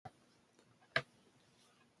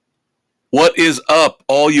What is up,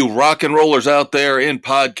 all you rock and rollers out there in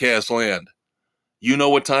podcast land? You know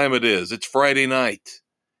what time it is. It's Friday night.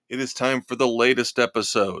 It is time for the latest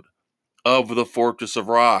episode of The Fortress of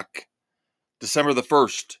Rock. December the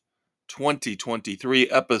 1st, 2023,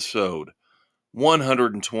 episode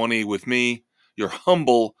 120 with me, your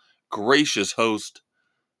humble, gracious host,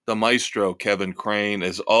 the Maestro, Kevin Crane,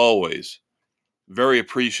 as always. Very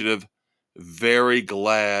appreciative, very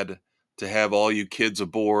glad to have all you kids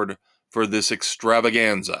aboard for this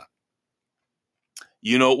extravaganza.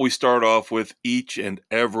 You know what we start off with each and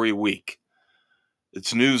every week.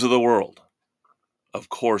 It's news of the world. Of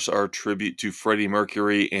course, our tribute to Freddie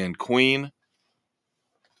Mercury and Queen.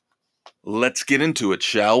 Let's get into it,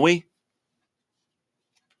 shall we?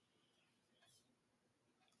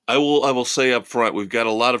 I will say up front, we've got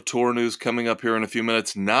a lot of tour news coming up here in a few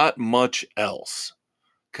minutes. Not much else.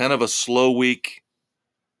 Kind of a slow week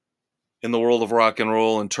in the world of rock and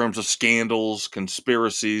roll in terms of scandals,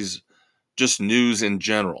 conspiracies, just news in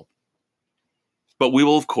general. But we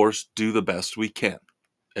will, of course, do the best we can,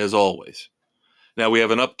 as always. Now, we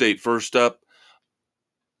have an update first up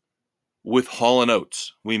with Hall &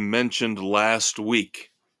 Oates. We mentioned last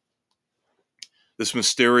week this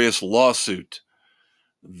mysterious lawsuit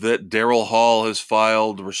that Daryl Hall has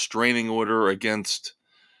filed, restraining order against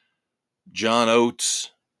John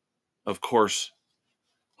Oates. Of course,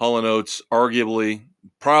 Hall & Oates, arguably,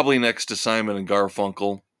 probably next to Simon and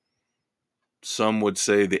Garfunkel. Some would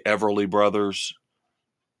say the Everly Brothers,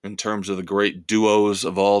 in terms of the great duos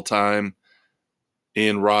of all time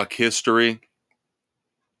in rock history.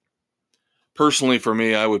 Personally, for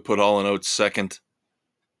me, I would put Hall & Oates second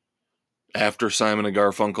after Simon and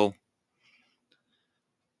Garfunkel.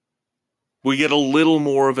 We get a little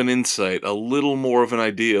more of an insight, a little more of an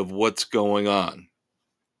idea of what's going on.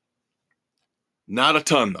 Not a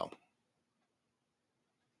ton, though.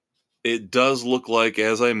 It does look like,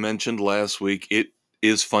 as I mentioned last week, it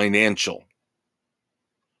is financial.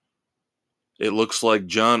 It looks like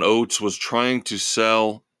John Oates was trying to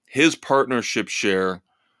sell his partnership share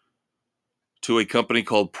to a company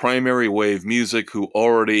called Primary Wave Music, who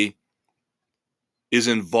already is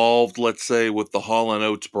involved, let's say, with the Hall &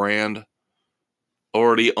 Oates brand,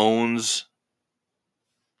 already owns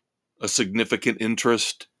a significant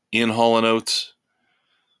interest in Hall & Oates.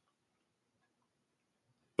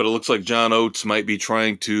 But it looks like John Oates might be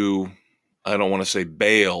trying to, I don't want to say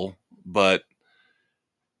bail, but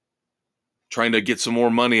trying to get some more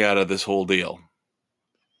money out of this whole deal.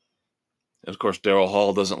 And of course, Daryl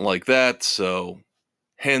Hall doesn't like that, so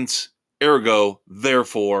hence, ergo,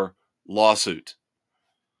 therefore, lawsuit.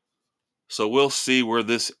 So we'll see where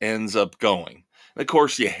this ends up going. And of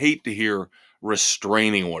course, you hate to hear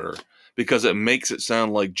restraining order because it makes it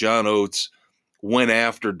sound like John Oates went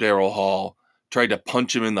after Daryl Hall, tried to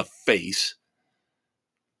punch him in the face,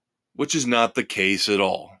 which is not the case at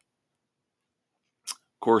all.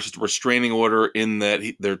 Of course, it's a restraining order in that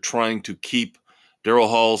they're trying to keep Daryl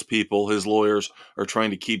Hall's people, his lawyers, are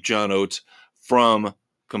trying to keep John Oates from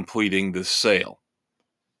completing this sale.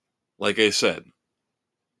 Like I said,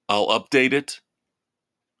 I'll update it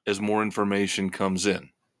as more information comes in.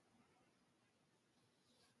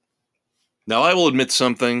 Now, I will admit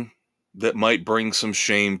something that might bring some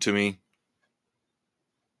shame to me.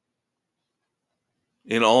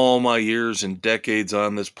 In all my years and decades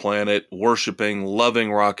on this planet, worshiping,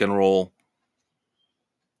 loving rock and roll,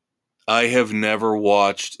 I have never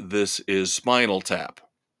watched This Is Spinal Tap.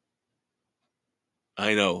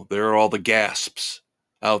 I know, there are all the gasps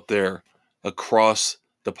out there across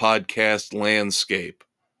the podcast landscape.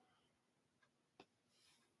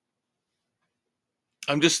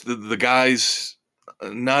 I'm just, the guys,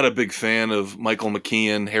 not a big fan of Michael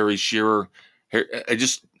McKean, Harry Shearer.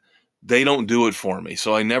 They don't do it for me.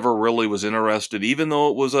 So I never really was interested, even though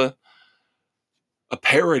it was a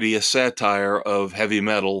parody, a satire of heavy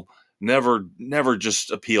metal, never just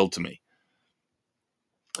appealed to me.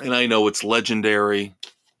 And I know it's legendary.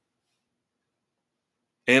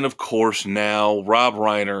 And of course now, Rob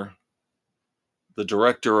Reiner, the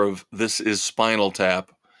director of This Is Spinal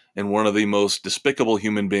Tap, and one of the most despicable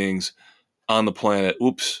human beings on the planet.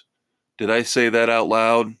 Oops, did I say that out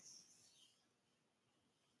loud?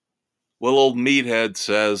 Well, old Meathead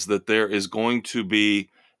says that there is going to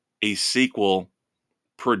be a sequel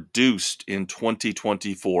produced in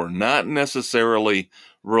 2024, not necessarily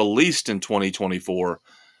released in 2024,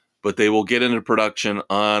 but they will get into production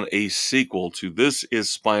on a sequel to This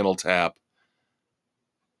Is Spinal Tap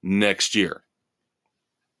next year.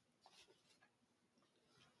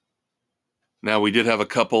 Now, we did have a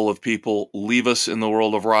couple of people leave us in the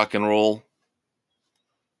world of rock and roll.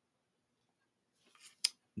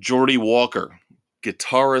 Jordy Walker,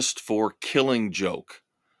 guitarist for Killing Joke.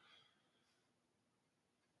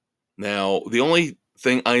 Now, the only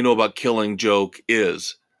thing I know about Killing Joke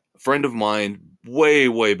is a friend of mine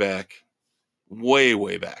way back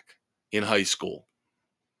in high school.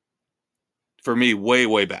 For me,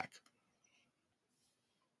 way back.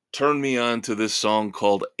 Turned me on to this song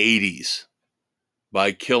called 80s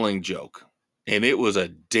by Killing Joke. And it was a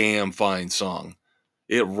damn fine song.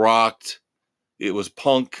 It rocked. It was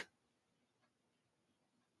punk.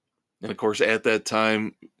 And of course, at that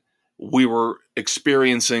time, we were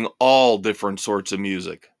experiencing all different sorts of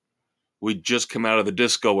music. We'd just come out of the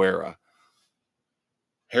disco era.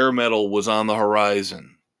 Hair metal was on the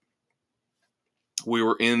horizon. We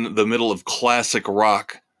were in the middle of classic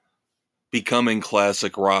rock, becoming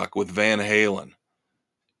classic rock with Van Halen,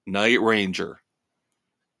 Night Ranger.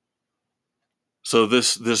 So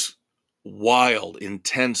this wild,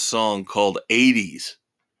 intense song called 80s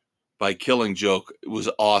by Killing Joke was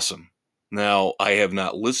awesome. Now, I have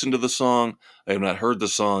not listened to the song. I have not heard the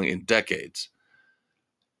song in decades.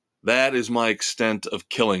 That is my extent of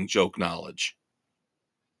Killing Joke knowledge.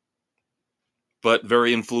 But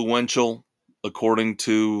very influential, according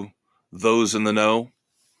to those in the know.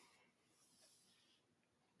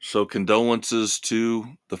 So condolences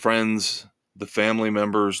to the friends, the family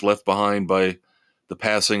members left behind by the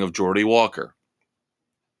passing of Jordy Walker.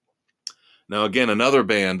 Now, again, another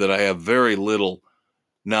band that I have very little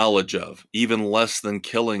knowledge of, even less than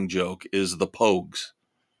Killing Joke, is the Pogues.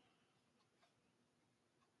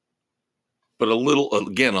 But a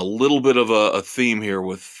little bit of a theme here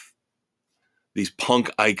with these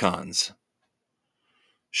punk icons.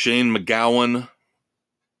 Shane MacGowan,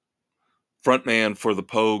 frontman for the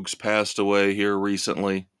Pogues, passed away here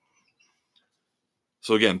recently.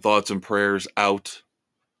 So again, thoughts and prayers out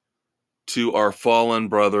to our fallen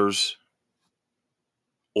brothers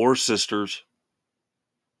or sisters.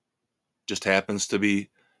 Just happens to be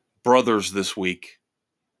brothers this week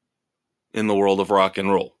in the world of rock and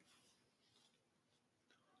roll.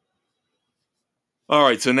 All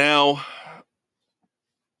right, so now,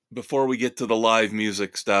 before we get to the live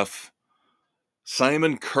music stuff,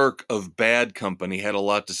 Simon Kirke of Bad Company had a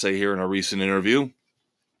lot to say here in a recent interview,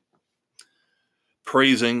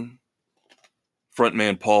 praising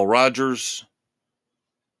frontman Paul Rodgers,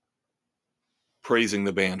 praising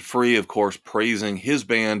the band Free, of course, praising his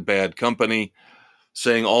band Bad Company,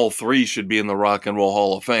 saying all three should be in the Rock and Roll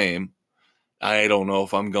Hall of Fame. I don't know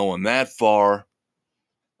if I'm going that far.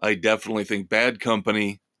 I definitely think Bad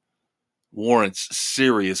Company warrants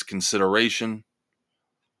serious consideration.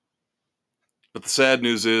 But the sad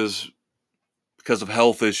news is, because of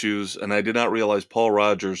health issues, and I did not realize Paul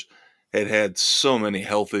Rodgers had so many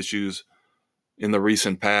health issues in the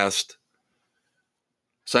recent past,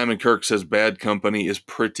 Simon Kirke says Bad Company is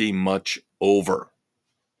pretty much over.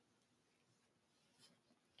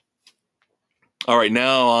 All right,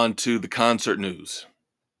 now on to the concert news.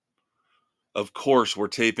 Of course, we're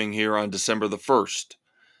taping here on December the 1st.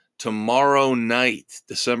 Tomorrow night,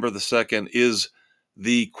 December the 2nd, is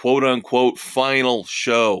the quote-unquote final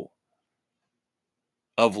show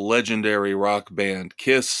of legendary rock band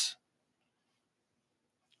Kiss.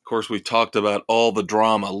 Of course, we've talked about all the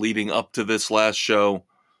drama leading up to this last show.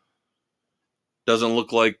 Doesn't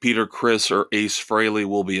look like Peter Criss or Ace Frehley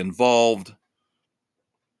will be involved.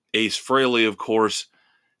 Ace Frehley, of course,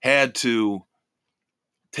 had to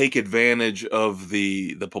take advantage of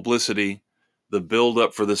the publicity, the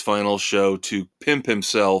build-up for this final show to pimp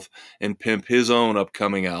himself and pimp his own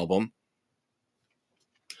upcoming album.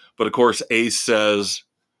 But of course, Ace says,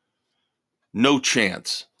 no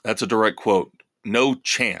chance. That's a direct quote. No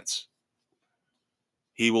chance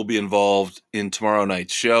he will be involved in tomorrow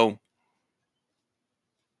night's show.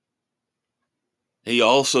 He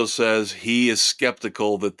also says he is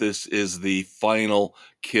skeptical that this is the final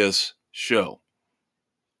Kiss show.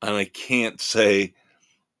 And I can't say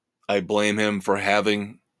I blame him for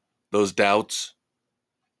having those doubts.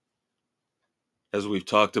 As we've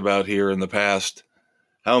talked about here in the past,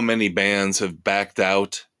 how many bands have backed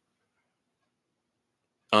out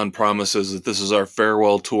on promises that this is our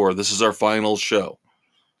farewell tour, this is our final show.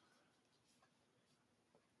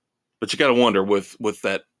 But you got to wonder, with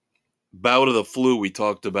that bout of the flu we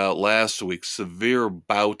talked about last week, severe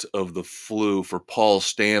bout of the flu for Paul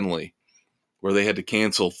Stanley, where they had to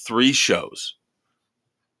cancel 3 shows,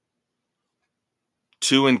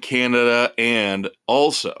 2 in Canada, and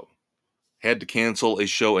also had to cancel a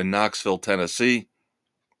show in Knoxville, Tennessee.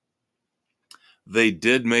 They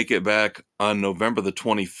did make it back on November the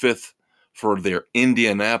 25th for their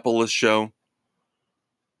Indianapolis show.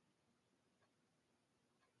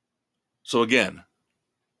 So again,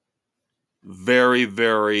 Very,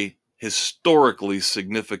 very historically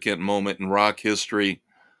significant moment in rock history.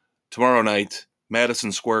 Tomorrow night,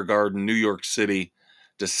 Madison Square Garden, New York City,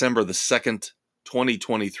 December the 2nd,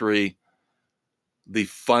 2023. The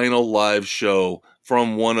final live show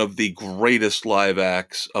from one of the greatest live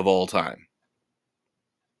acts of all time.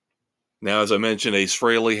 Now, as I mentioned, Ace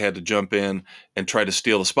Frehley had to jump in and try to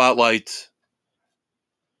steal the spotlight.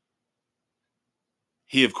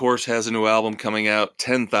 He, of course, has a new album coming out,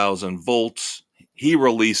 10,000 Volts. He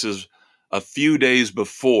releases a few days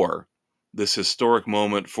before this historic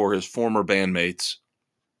moment for his former bandmates.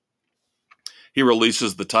 He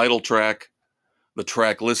releases the title track, the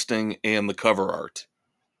track listing, and the cover art.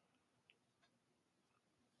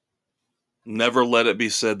 Never let it be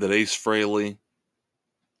said that Ace Frehley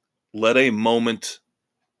let a moment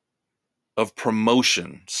of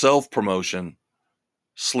promotion, self-promotion,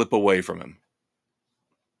 slip away from him.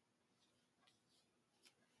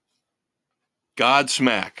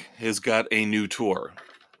 Godsmack has got a new tour,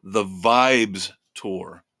 the Vibes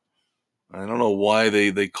Tour. I don't know why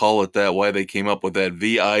they call it that, why they came up with that,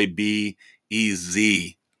 Vibez.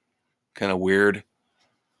 Kind of weird.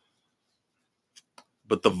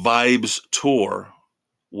 But the Vibes Tour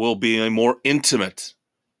will be a more intimate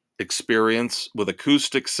experience with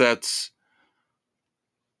acoustic sets,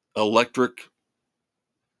 some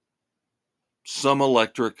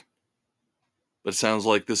electric, but it sounds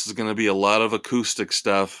like this is going to be a lot of acoustic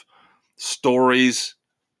stuff, stories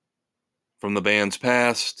from the band's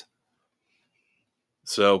past.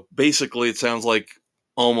 So basically, it sounds like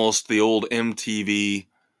almost the old MTV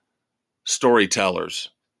storytellers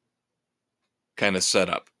kind of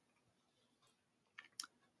setup.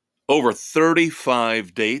 Over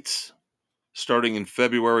 35 dates, starting in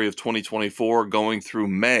February of 2024, going through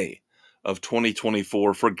May of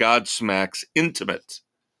 2024 for Godsmack's intimate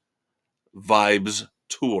Vibes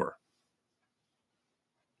Tour.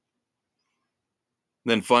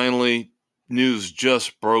 Then finally, news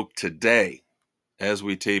just broke today as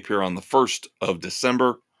we tape here on the 1st of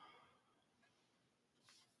December.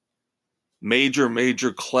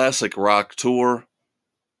 Major classic rock tour.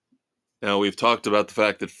 Now, we've talked about the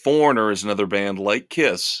fact that Foreigner is another band like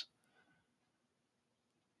Kiss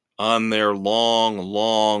on their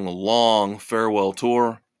long farewell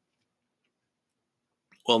tour.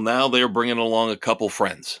 Well, now they're bringing along a couple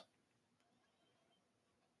friends,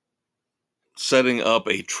 setting up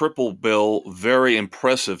a triple bill, very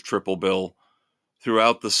impressive triple bill,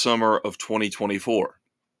 throughout the summer of 2024.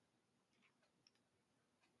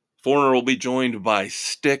 Foreigner will be joined by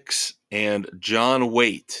Styx and John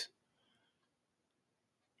Waite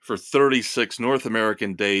for 36 North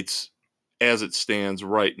American dates as it stands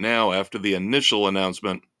right now after the initial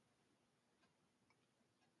announcement,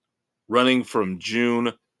 running from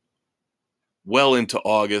June well into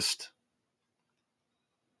August,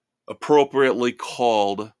 appropriately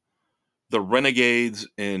called the Renegades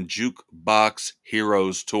and Jukebox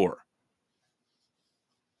Heroes Tour.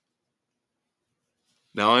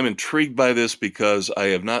 Now, I'm intrigued by this because I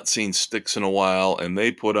have not seen Styx in a while, and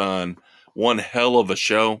they put on one hell of a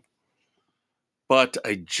show. But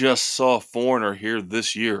I just saw Foreigner here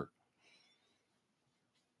this year.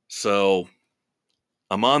 So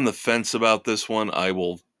I'm on the fence about this one. I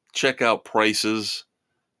will check out prices.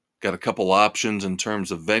 Got a couple options in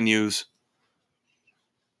terms of venues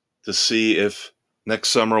to see if next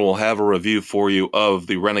summer we'll have a review for you of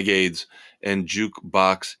the Renegades and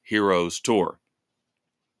Jukebox Heroes Tour.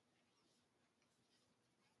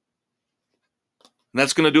 And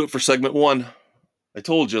that's going to do it for segment 1. I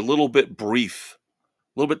told you, a little bit brief,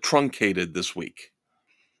 a little bit truncated this week.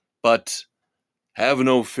 But have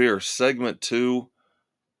no fear, segment 2,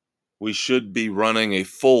 we should be running a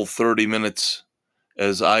full 30 minutes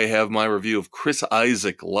as I have my review of Chris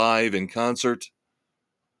Isaak live in concert,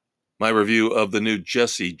 my review of the new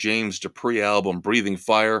Jesse James Dupree album, Breathing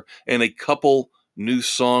Fire, and a couple new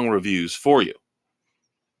song reviews for you.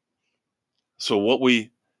 So what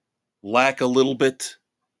we lack a little bit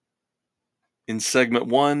in segment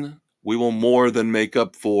 1, we will more than make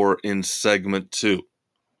up for in segment 2.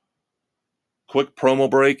 Quick promo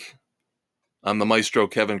break. I'm the Maestro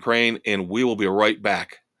Kevin Crane, and we will be right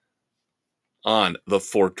back on the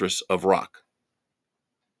Fortress of Rock.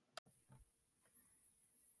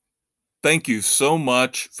 Thank you so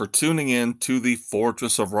much for tuning in to the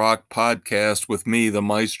Fortress of Rock podcast with me, the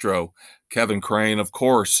Maestro, Kevin Crane. Of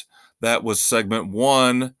course, that was segment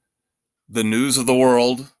 1, the news of the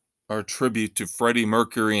world, our tribute to Freddie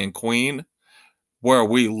Mercury and Queen, where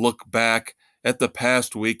we look back at the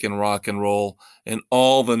past week in rock and roll and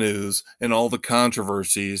all the news and all the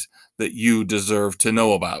controversies that you deserve to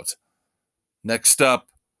know about. Next up,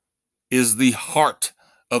 is the heart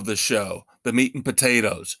of the show, the meat and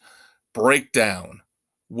potatoes breakdown,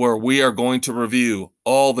 where we are going to review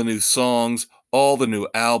all the new songs, all the new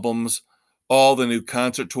albums, all the new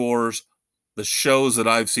concert tours, the shows that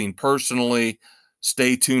I've seen personally.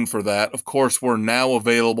 Stay tuned for that. Of course, we're now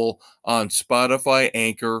available on Spotify,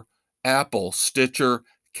 Anchor, Apple, Stitcher,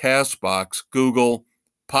 Castbox, Google,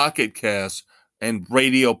 Pocket Cast, and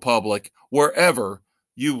Radio Public, wherever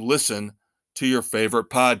you listen to your favorite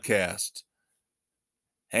podcasts.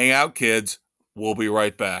 Hang out, kids. We'll be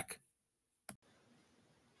right back.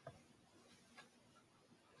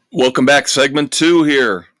 Welcome back. Segment 2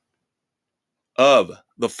 here of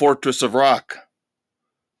The Fortress of Rock.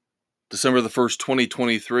 December the 1st,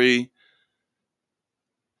 2023.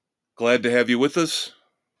 Glad to have you with us.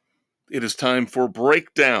 It is time for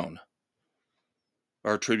Breakdown,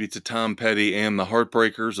 our tribute to Tom Petty and the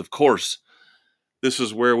Heartbreakers. Of course, this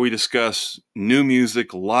is where we discuss new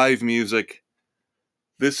music, live music.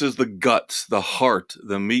 This is the guts, the heart,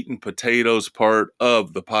 the meat and potatoes part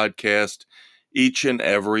of the podcast each and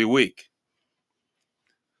every week.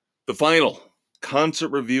 The final concert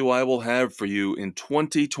review I will have for you in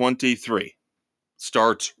 2023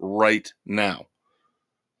 starts right now.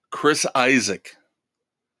 Chris Isaak,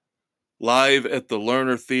 live at the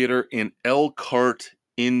Lerner Theater in Elkhart,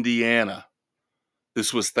 Indiana.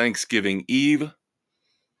 This was Thanksgiving Eve,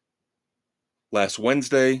 last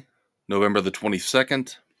Wednesday, November the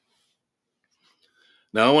 22nd.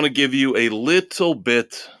 Now I want to give you a little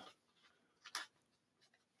bit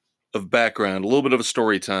of background, a little bit of a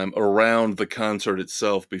story time around the concert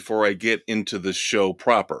itself before I get into the show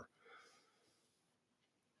proper.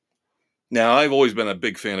 Now, I've always been a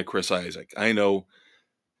big fan of Chris Isaak. I know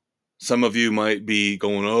some of you might be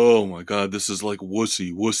going, oh my God, this is like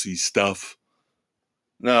wussy stuff.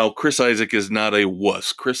 No, Chris Isaak is not a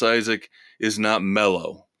wuss. Chris Isaak is not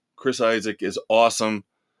mellow. Chris Isaak is awesome.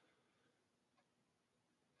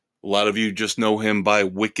 A lot of you just know him by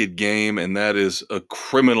Wicked Game, and that is a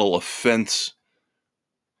criminal offense.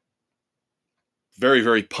 Very,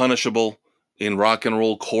 very punishable in rock and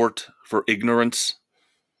roll court for ignorance.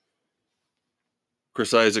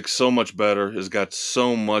 Chris Isaak, so much better, has got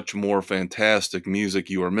so much more fantastic music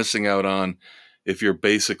you are missing out on if you're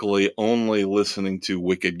basically only listening to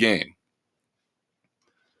Wicked Game.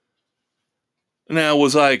 Now,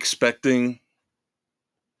 was I expecting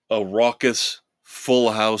a raucous,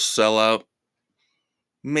 full house sellout?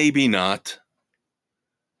 Maybe not.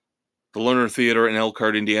 The Lerner Theater in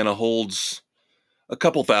Elkhart, Indiana holds a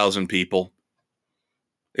couple thousand people.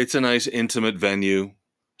 It's a nice, intimate venue,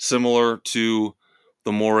 similar to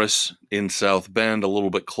the Morris in South Bend, a little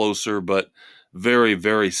bit closer, but very,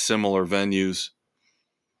 very similar venues.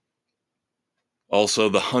 Also,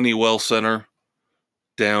 the Honeywell Center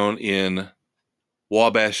down in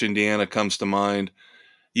Wabash, Indiana comes to mind.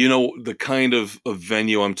 You know, the kind of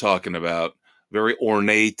venue I'm talking about. Very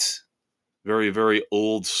ornate, very, very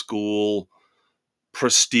old school,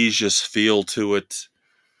 prestigious feel to it,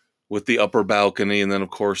 with the upper balcony and then, of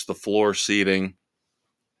course, the floor seating.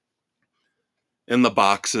 And the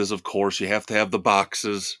boxes, of course. You have to have the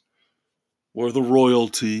boxes where the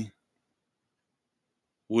royalty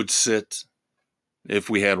would sit if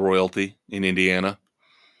we had royalty in Indiana.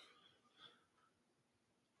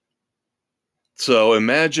 So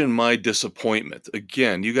imagine my disappointment.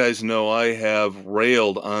 Again, you guys know I have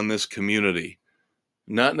railed on this community.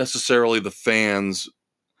 Not necessarily the fans,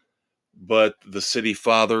 but the city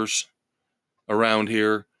fathers around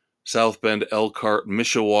here, South Bend, Elkhart,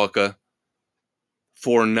 Mishawaka,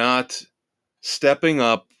 for not stepping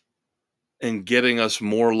up and getting us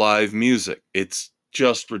more live music. It's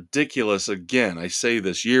just ridiculous. Again, I say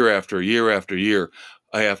this year after year after year.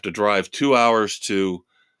 I have to drive 2 hours to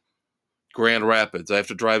Grand Rapids. I have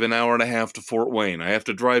to drive an hour and a half to Fort Wayne. I have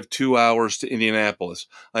to drive 2 hours to Indianapolis.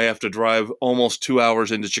 I have to drive almost 2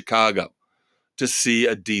 hours into Chicago to see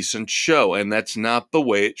a decent show. And that's not the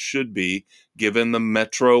way it should be given the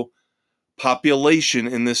metro population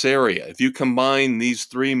in this area. If you combine these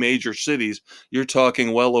three major cities, you're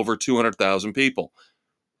talking well over 200,000 people.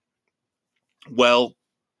 Well,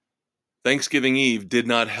 Thanksgiving Eve did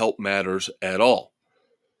not help matters at all.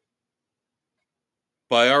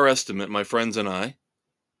 By our estimate, my friends and I,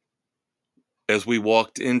 as we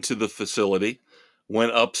walked into the facility,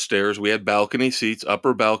 went upstairs. We had balcony seats,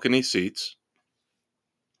 upper balcony seats.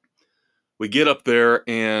 We get up there,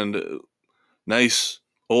 and nice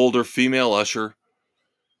older female usher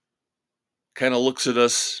kind of looks at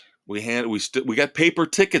us. We got paper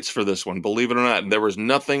tickets for this one, believe it or not. And there was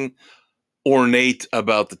nothing ornate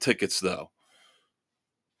about the tickets, though.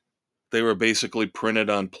 They were basically printed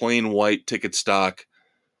on plain white ticket stock.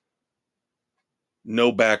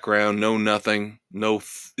 No background, no nothing, no,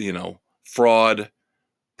 fraud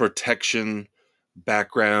protection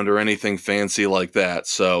background or anything fancy like that.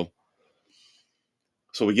 So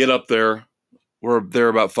we get up there. We're there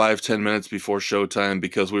about 5-10 minutes before showtime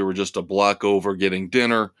because we were just a block over getting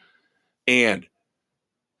dinner. And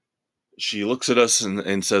she looks at us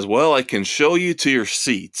and says, well, I can show you to your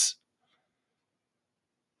seats,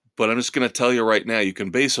 but I'm just going to tell you right now, you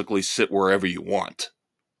can basically sit wherever you want.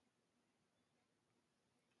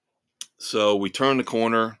 So we turn the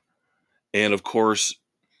corner, and of course,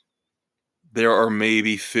 there are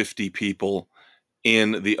maybe 50 people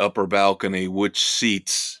in the upper balcony, which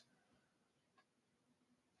seats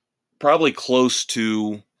probably close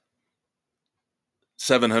to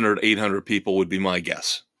 700, 800 people would be my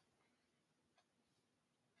guess.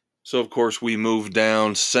 So, of course, we moved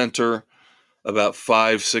down center about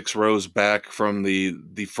 5-6 rows back from the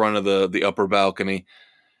front of the upper balcony.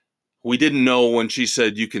 We didn't know when she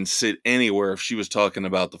said you can sit anywhere if she was talking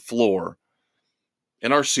about the floor.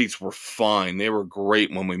 And our seats were fine. They were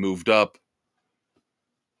great when we moved up.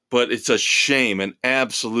 But it's a shame, an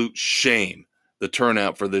absolute shame, the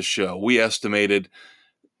turnout for this show. We estimated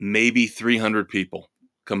maybe 300 people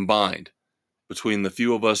combined between the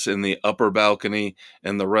few of us in the upper balcony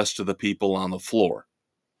and the rest of the people on the floor.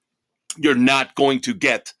 You're not going to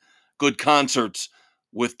get good concerts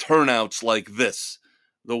with turnouts like this.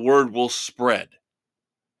 The word will spread.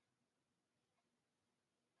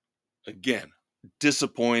 Again,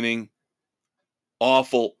 disappointing,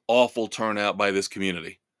 awful, awful turnout by this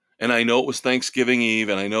community. And I know it was Thanksgiving Eve,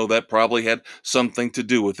 and I know that probably had something to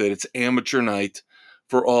do with it. It's amateur night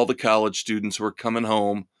for all the college students who are coming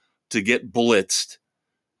home to get blitzed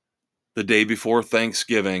the day before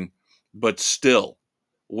Thanksgiving. But still,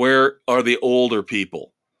 where are the older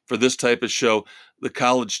people for this type of show? The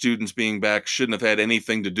college students being back shouldn't have had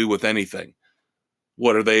anything to do with anything.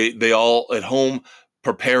 What are they all at home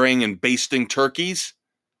preparing and basting turkeys?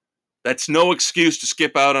 That's no excuse to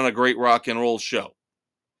skip out on a great rock and roll show.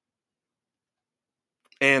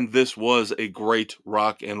 And this was a great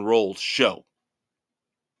rock and roll show.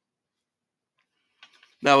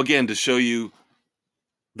 Now, again, to show you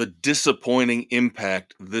the disappointing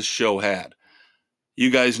impact this show had,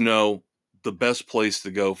 you guys know the best place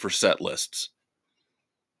to go for set lists.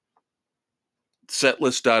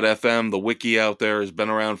 Setlist.fm, the wiki out there, has been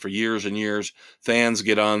around for years and years. Fans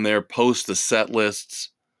get on there, post the set lists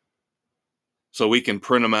so we can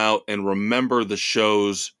print them out and remember the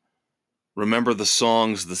shows, remember the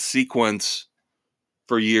songs, the sequence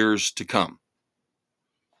for years to come.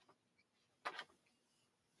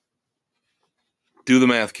 Do the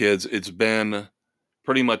math, kids. It's been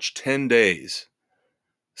pretty much 10 days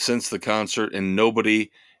since the concert, and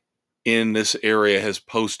nobody in this area has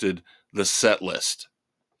posted the set list.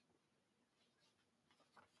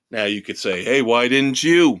 Now you could say, hey, why didn't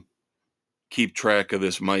you keep track of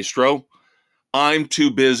this, Maestro? I'm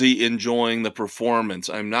too busy enjoying the performance.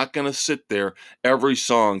 I'm not going to sit there every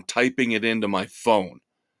song typing it into my phone.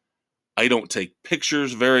 I don't take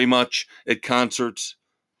pictures very much at concerts.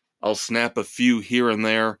 I'll snap a few here and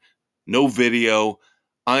there. No video.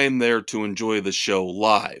 I am there to enjoy the show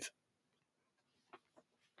live.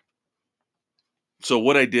 So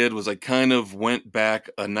what I did was I kind of went back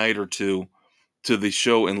a night or two to the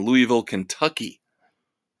show in Louisville, Kentucky,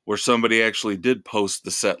 where somebody actually did post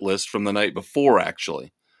the set list from the night before,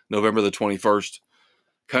 actually, November the 21st.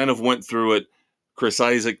 Kind of went through it. Chris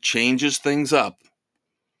Isaak changes things up.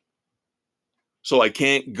 So I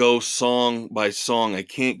can't go song by song. I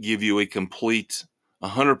can't give you a complete,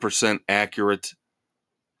 100% accurate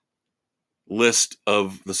list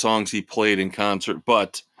of the songs he played in concert,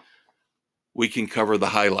 but we can cover the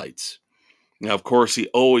highlights. Now, of course, he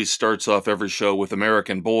always starts off every show with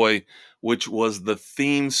American Boy, which was the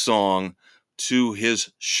theme song to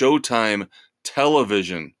his Showtime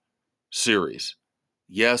television series.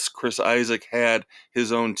 Yes, Chris Isaak had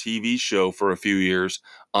his own TV show for a few years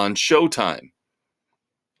on Showtime.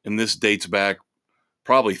 And this dates back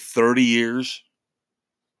probably 30 years.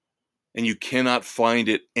 And you cannot find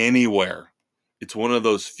it anywhere. It's one of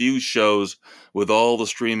those few shows with all the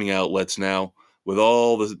streaming outlets now, with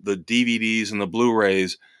all the DVDs and the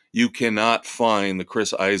Blu-rays, you cannot find the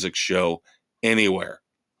Chris Isaak show anywhere.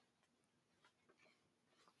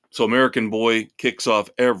 So American Boy kicks off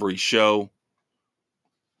every show.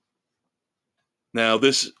 Now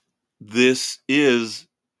this is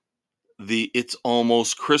the It's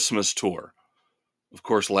Almost Christmas tour. Of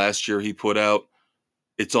course, last year he put out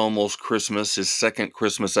It's Almost Christmas, his second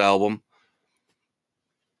Christmas album.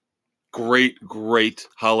 Great, great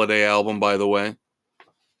holiday album, by the way.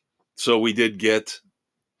 So we did get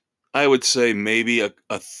I would say maybe a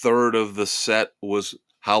third of the set was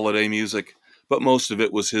holiday music, but most of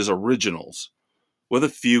it was his originals, with a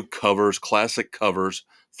few covers, classic covers,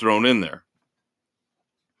 thrown in there.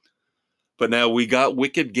 But now we got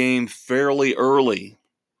Wicked Game fairly early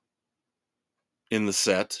in the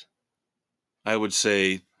set. I would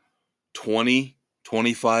say 20,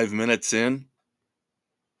 25 minutes in.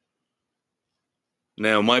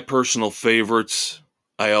 Now, my personal favorites,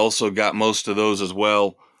 I also got most of those as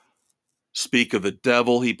well. Speak of the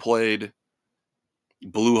Devil, he played.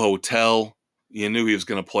 Blue Hotel, you knew he was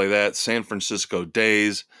going to play that. San Francisco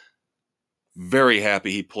Days, very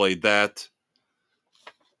happy he played that.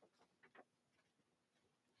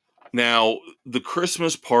 Now, the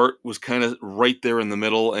Christmas part was kind of right there in the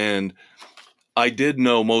middle, and I did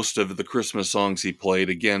know most of the Christmas songs he played,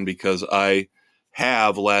 again, because I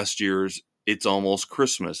have last year's It's Almost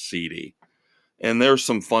Christmas CD. And there's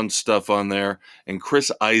some fun stuff on there. And Chris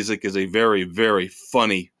Isaak is a very, very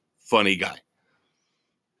funny guy.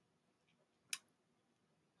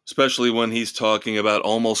 Especially when he's talking about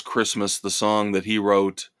Almost Christmas, the song that he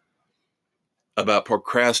wrote about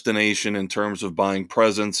procrastination in terms of buying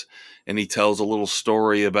presents. And he tells a little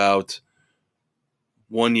story about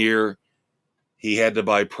one year he had to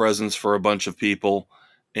buy presents for a bunch of people,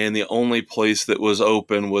 and the only place that was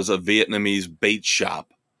open was a Vietnamese bait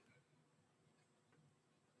shop.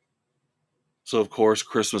 So, of course,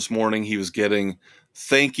 Christmas morning, he was getting,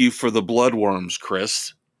 "Thank you for the bloodworms,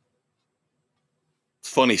 Chris." It's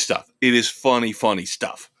funny stuff. It is funny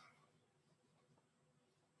stuff.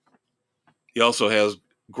 He also has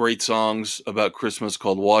great songs about Christmas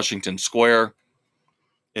called Washington Square,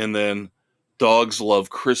 and then Dogs Love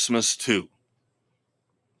Christmas Too.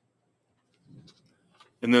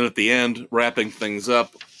 And then at the end, wrapping things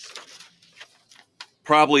up,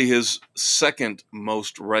 probably his second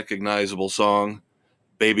most recognizable song,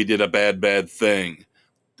 "Baby Did a Bad, Bad Thing."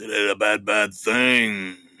 They did a bad, bad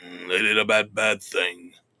thing. They did a bad, bad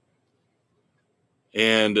thing.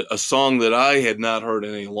 And a song that I had not heard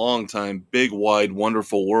in a long time, Big, Wide,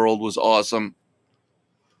 Wonderful World, was awesome.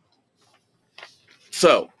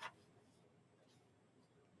 So,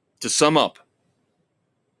 to sum up,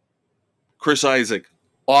 Chris Isaak,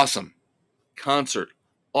 awesome. Concert,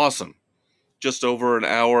 awesome. Just over an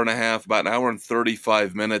hour and a half, about an hour and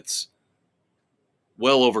 35 minutes.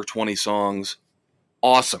 Well over 20 songs.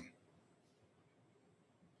 Awesome.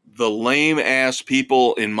 The lame ass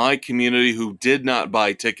people in my community who did not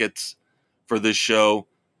buy tickets for this show,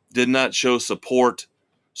 did not show support,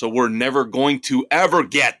 so we're never going to ever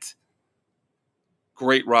get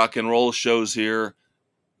great rock and roll shows here.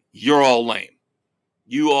 You're all lame.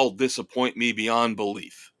 You all disappoint me beyond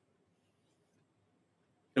belief.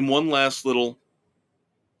 And one last little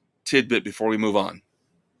tidbit before we move on.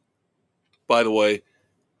 By the way,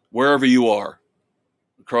 wherever you are,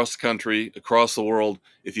 across the country, across the world,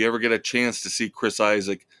 if you ever get a chance to see Chris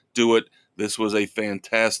Isaak, do it. This was a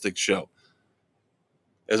fantastic show.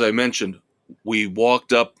 As I mentioned, we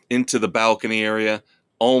walked up into the balcony area,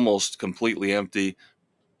 almost completely empty.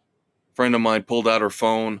 A friend of mine pulled out her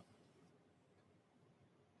phone,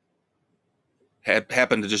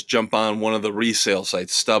 happened to just jump on one of the resale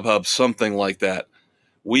sites, StubHub, something like that.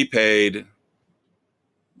 We paid,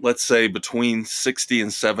 let's say, between $60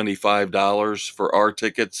 and $75 for our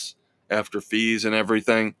tickets after fees and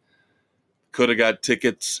everything. Could have got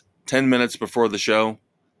tickets 10 minutes before the show,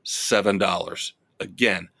 $7.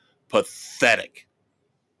 Again, pathetic.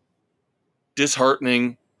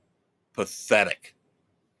 Disheartening, pathetic.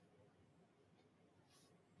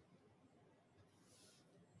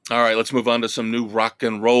 All right, let's move on to some new rock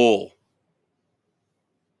and roll.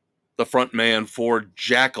 The front man for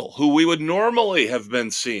Jackal, who we would normally have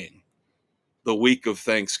been seeing the week of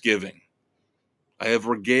Thanksgiving. I have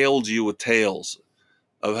regaled you with tales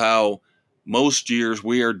of how most years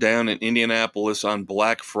we are down in Indianapolis on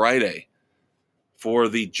Black Friday for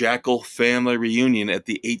the Jackal family reunion at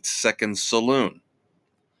the 8 Second Saloon.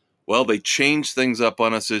 Well, they changed things up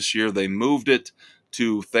on us this year. They moved it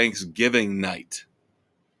to Thanksgiving night.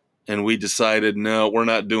 And we decided, no, we're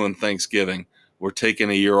not doing Thanksgiving. We're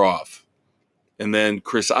taking a year off. And then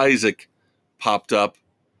Chris Isaak popped up,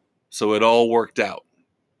 so it all worked out.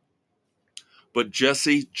 But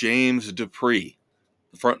Jesse James Dupree,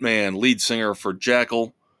 the frontman, lead singer for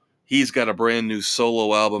Jackal, he's got a brand new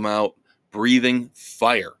solo album out, Breathing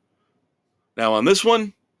Fire. Now on this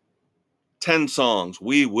one, 10 songs.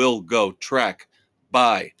 We will go track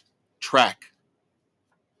by track.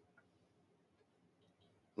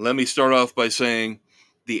 Let me start off by saying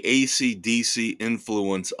the AC/DC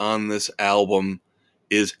influence on this album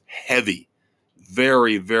is heavy.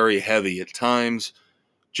 Very, very heavy. At times,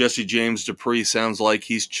 Jesse James Dupree sounds like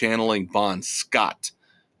he's channeling Bon Scott,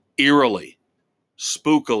 eerily,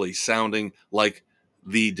 spookily sounding like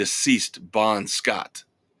the deceased Bon Scott.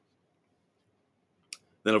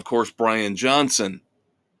 Then, of course, Brian Johnson,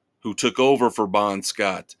 who took over for Bon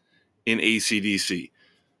Scott in AC/DC,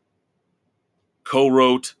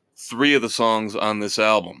 co-wrote 3 of the songs on this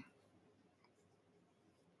album.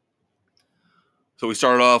 So we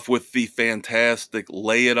start off with the fantastic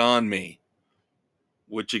Lay It On Me,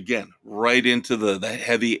 which again, right into the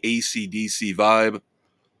heavy AC/DC vibe.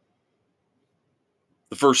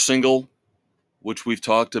 The first single, which we've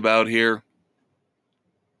talked about here,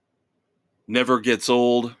 Never Gets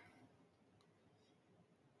Old,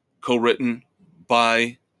 co-written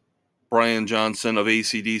by Brian Johnson of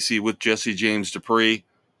AC/DC with Jesse James Dupree.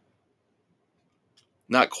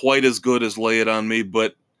 Not quite as good as Lay It On Me,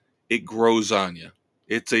 but it grows on you.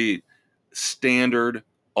 It's a standard,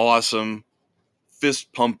 awesome,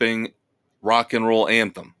 fist-pumping rock and roll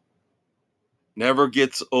anthem. Never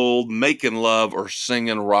gets old making love or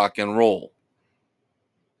singing rock and roll.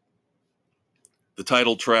 The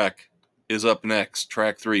title track is up next,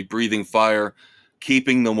 track 3, Breathing Fire,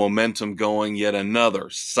 keeping the momentum going, yet another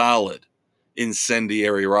solid,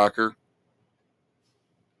 incendiary rocker.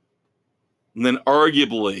 And then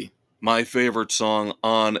arguably my favorite song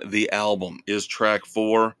on the album is track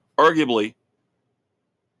 4. Arguably,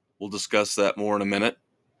 we'll discuss that more in a minute.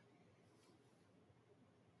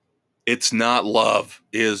 It's Not Love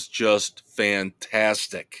is just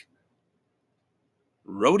fantastic.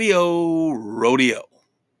 Rodeo, rodeo,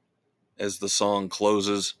 as the song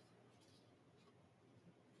closes.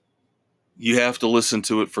 You have to listen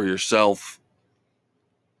to it for yourself.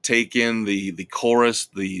 Take in the chorus,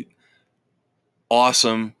 the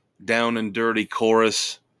awesome, down and dirty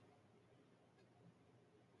chorus.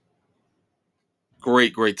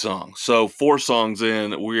 Great, great song. So 4 songs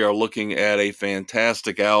in, we are looking at a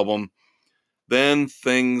fantastic album. Then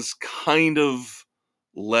things kind of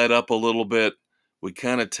let up a little bit. We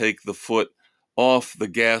kind of take the foot off the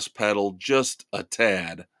gas pedal just a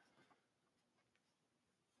tad.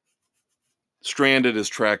 Stranded is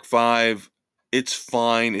track 5. It's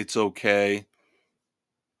fine, it's okay,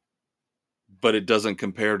 but it doesn't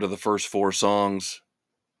compare to the first 4 songs.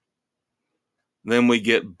 Then we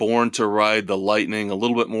get Born to Ride the Lightning, a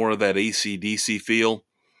little bit more of that AC/DC feel.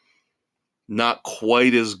 Not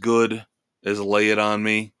quite as good as Lay It On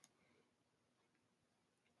Me.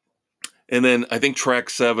 And then I think track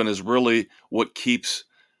 7 is really what keeps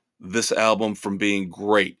this album from being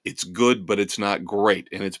great. It's good, but it's not great,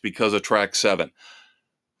 and it's because of track 7.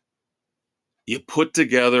 You put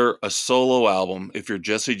together a solo album, if you're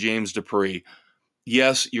Jesse James Dupree,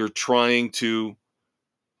 yes, you're trying to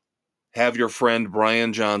have your friend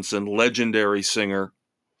Brian Johnson, legendary singer,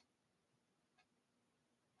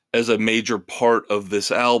 as a major part of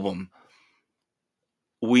this album.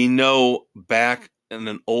 We know back in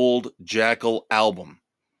an old Jackal album,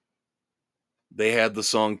 they had the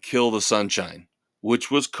song Kill the Sunshine,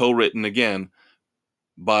 which was co-written again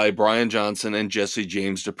by Brian Johnson and Jesse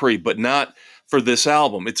James Dupree, but not for this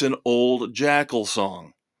album. It's an old Jackal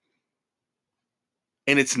song.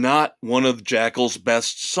 And it's not one of Jackal's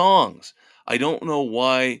best songs. I don't know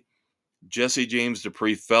why Jesse James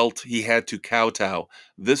Dupree felt he had to kowtow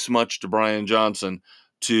this much to Brian Johnson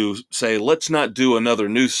to say, let's not do another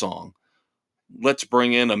new song. Let's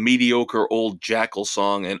bring in a mediocre old Jackal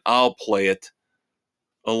song and I'll play it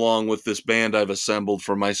along with this band I've assembled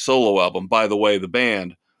for my solo album. By the way, the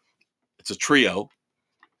band, it's a trio.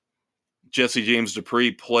 Jesse James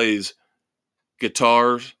Dupree plays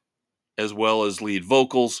guitars as well as lead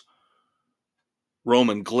vocals.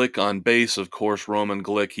 Roman Glick on bass, of course, Roman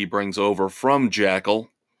Glick he brings over from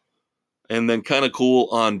Jackal. And then kind of cool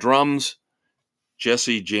on drums,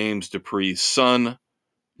 Jesse James Dupree's son,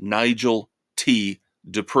 Nigel T.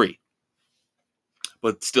 Dupree.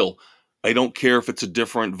 But still, I don't care if it's a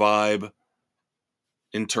different vibe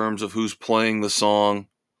in terms of who's playing the song.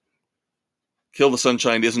 Kill the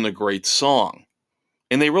Sunshine isn't a great song.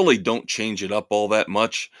 And they really don't change it up all that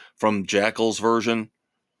much from Jackal's version.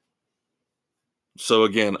 So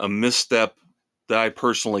again, a misstep that I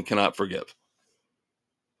personally cannot forgive.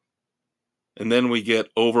 And then we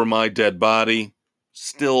get Over My Dead Body.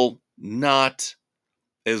 Still not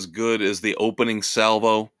as good as the opening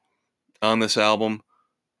salvo on this album,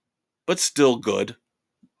 but still good.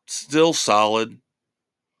 Still solid.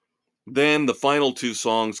 Then the final 2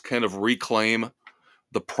 songs kind of reclaim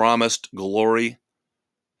the promised glory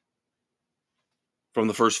from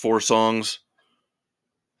the first 4 songs.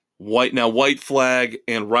 White Flag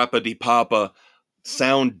and Rappa Di Papa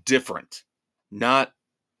sound different. Not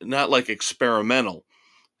like experimental,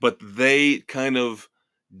 but they kind of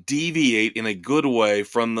deviate in a good way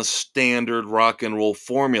from the standard rock and roll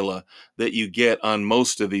formula that you get on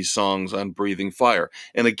most of these songs on Breathing Fire.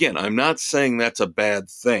 And again, I'm not saying that's a bad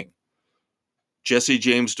thing. Jesse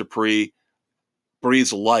James Dupree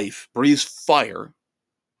breathes life, breathes fire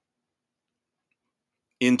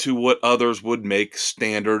into what others would make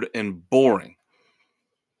standard and boring.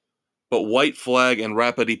 But White Flag and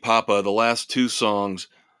Rappity Papa, the last two songs,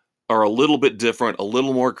 are a little bit different, a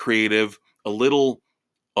little more creative, a little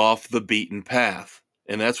off the beaten path.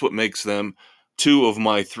 And that's what makes them two of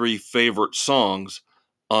my three favorite songs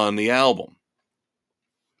on the album.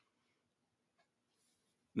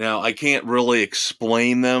 Now, I can't really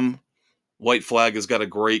explain them. White Flag has got a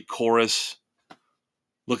great chorus.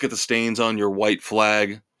 Look at the stains on your white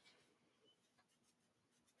flag.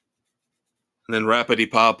 And then Rappity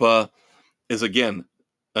Papa is, again,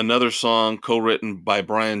 another song co-written by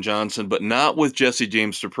Brian Johnson, but not with Jesse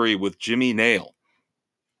James Dupree, with Jimmy Nail.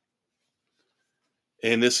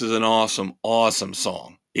 And this is an awesome, awesome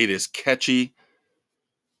song. It is catchy.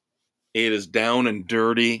 It is down and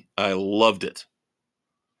dirty. I loved it.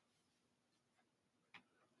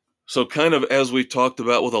 So kind of as we've talked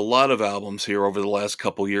about with a lot of albums here over the last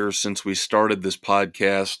couple years since we started this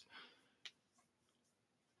podcast,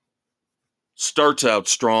 starts out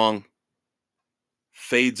strong,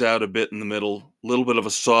 fades out a bit in the middle, a little bit of a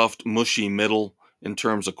soft, mushy middle in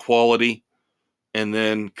terms of quality, and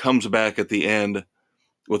then comes back at the end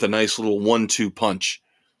with a nice little 1-2 punch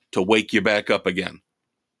to wake you back up again.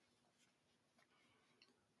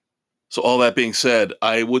 So all that being said,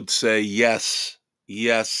 I would say yes,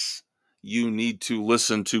 you need to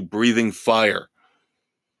listen to Breathing Fire,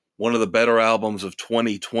 one of the better albums of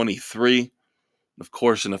 2023. Of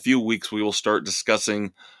course, in a few weeks, we will start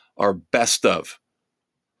discussing our best of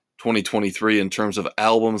 2023 in terms of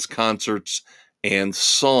albums, concerts, and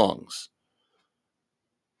songs.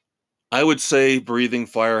 I would say Breathing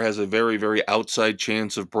Fire has a very, very outside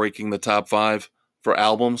chance of breaking the top 5 for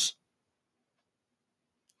albums.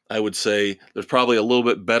 I would say there's probably a little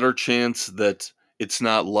bit better chance that It's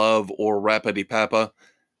Not Love or Rappity Papa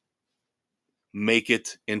make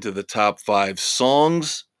it into the top 5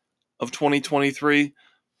 songs of 2023.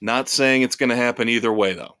 Not saying it's going to happen either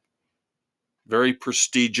way, though. Very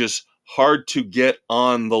prestigious, hard to get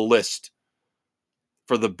on the list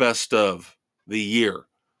for the best of the year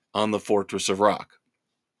on the Fortress of Rock.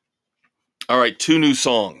 All right, 2 new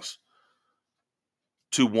songs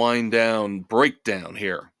to wind down, breakdown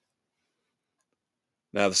here.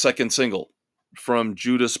 Now, the second single from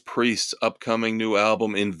Judas Priest's upcoming new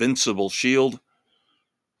album, Invincible Shield,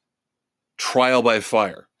 Trial by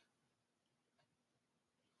Fire.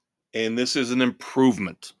 And this is an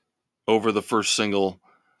improvement over the first single,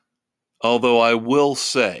 although I will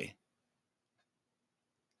say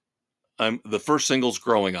the first single's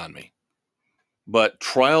growing on me. But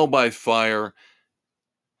Trial by Fire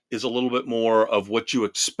is a little bit more of what you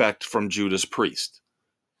expect from Judas Priest.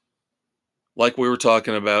 Like we were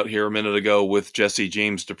talking about here a minute ago with Jesse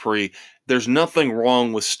James Dupree, there's nothing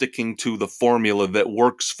wrong with sticking to the formula that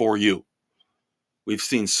works for you. We've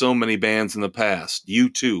seen so many bands in the past.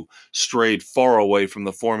 U2 strayed far away from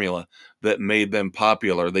the formula that made them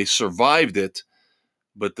popular. They survived it,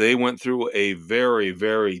 but they went through a very,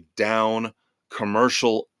 very down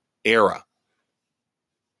commercial era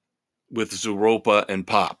with Zooropa and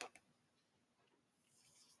Pop.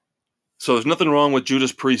 So there's nothing wrong with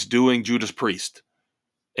Judas Priest doing Judas Priest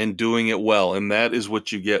and doing it well, and that is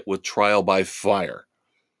what you get with Trial by Fire.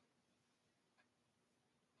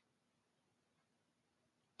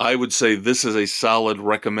 I would say this is a solid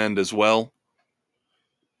recommend as well.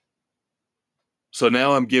 So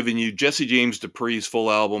now I'm giving you Jesse James Dupree's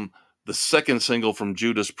full album, the second single from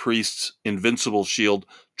Judas Priest's Invincible Shield,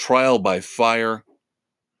 Trial by Fire.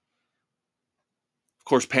 Of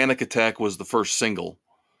course, Panic Attack was the first single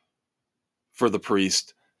for the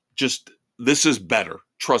Priest. This is better.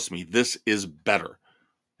 Trust me, this is better.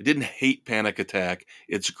 I didn't hate Panic Attack.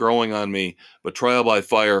 It's growing on me. But Trial by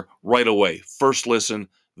Fire, right away. First listen,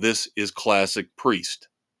 this is classic Priest.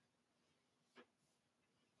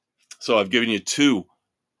 So I've given you 2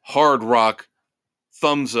 hard rock,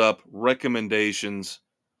 thumbs up recommendations.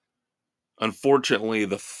 Unfortunately,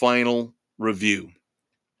 the final review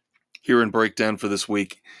here in Breakdown for this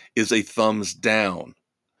week is a thumbs down,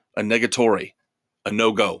 a negatory, a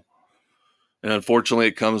no-go. And unfortunately,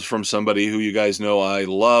 it comes from somebody who you guys know I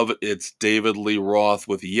love. It's David Lee Roth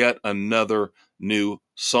with yet another new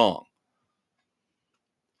song.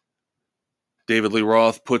 David Lee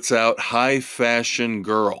Roth puts out High Fashion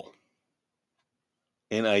Girl.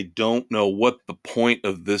 And I don't know what the point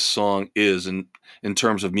of this song is. And in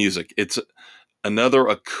terms of music. It's another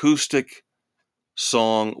acoustic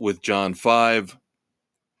song with John 5,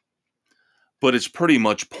 but it's pretty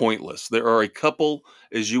much pointless. There are a couple,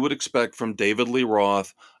 as you would expect from David Lee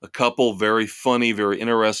Roth, a couple very funny, very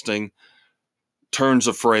interesting turns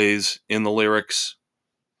of phrase in the lyrics.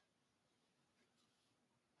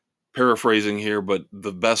 Paraphrasing here, but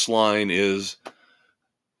the best line is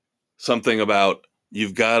something about,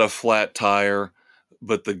 you've got a flat tire,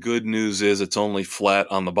 but the good news is it's only flat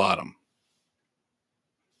on the bottom.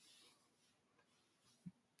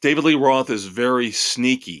 David Lee Roth is very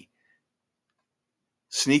sneaky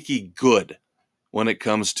good when it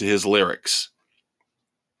comes to his lyrics.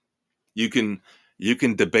 You can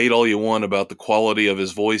debate all you want about the quality of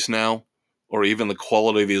his voice now, or even the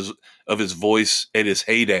quality of his voice at his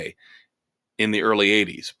heyday in the early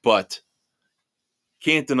 80s, but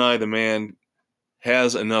can't deny the man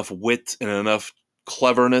has enough wit and enough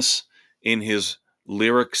cleverness in his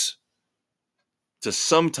lyrics to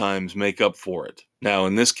sometimes make up for it. Now,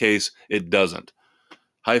 in this case, it doesn't.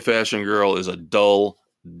 High Fashion Girl is a dull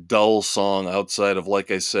song outside of,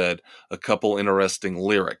 like I said, a couple interesting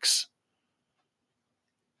lyrics.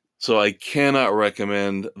 So I cannot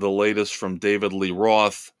recommend the latest from David Lee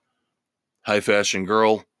Roth, High Fashion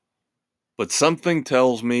Girl, but something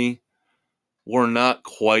tells me we're not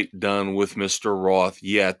quite done with Mr. Roth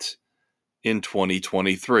yet in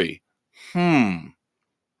 2023.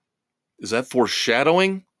 Is that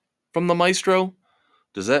foreshadowing from the Maestro?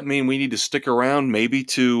 Does that mean we need to stick around maybe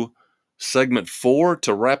to segment 4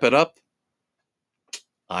 to wrap it up?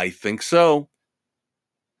 I think so.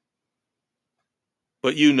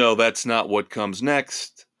 But you know that's not what comes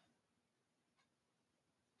next.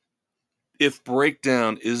 If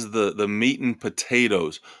breakdown is the meat and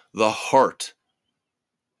potatoes, the heart,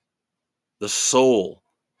 the soul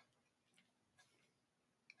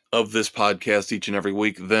of this podcast each and every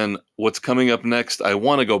week, then what's coming up next, I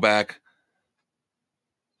want to go back,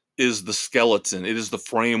 is the skeleton. It is the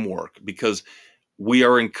framework, because we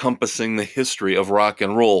are encompassing the history of rock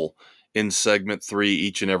and roll in segment 3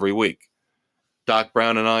 each and every week. Doc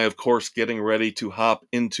Brown and I, of course, getting ready to hop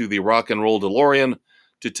into the Rock and Roll DeLorean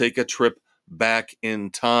to take a trip back in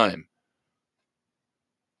time.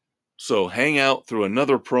 So hang out through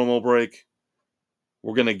another promo break.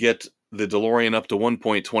 We're going to get the DeLorean up to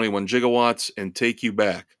 1.21 gigawatts and take you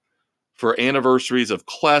back for anniversaries of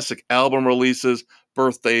classic album releases,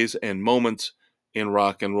 birthdays, and moments in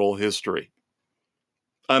rock and roll history.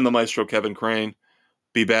 I'm the Maestro Kevin Crane.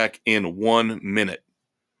 Be back in 1 minute.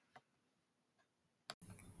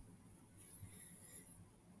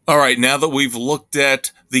 All right, now that we've looked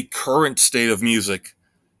at the current state of music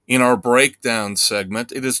in our breakdown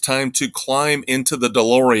segment, it is time to climb into the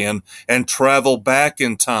DeLorean and travel back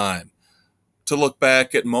in time to look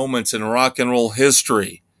back at moments in rock and roll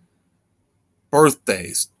history,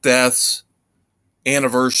 birthdays, deaths,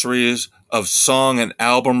 anniversaries of song and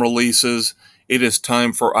album releases. It is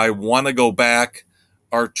time for I Wanna Go Back,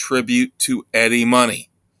 our tribute to Eddie Money.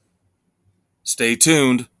 Stay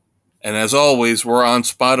tuned. And as always, we're on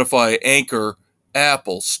Spotify, Anchor,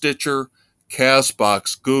 Apple, Stitcher,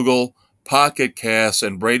 Castbox, Google, Pocket Cast,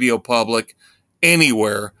 and Radio Public,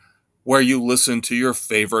 anywhere where you listen to your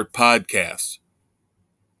favorite podcasts.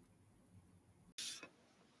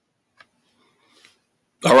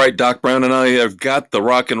 All right, Doc Brown and I have got the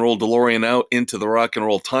Rock and Roll DeLorean out into the rock and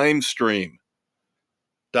roll time stream,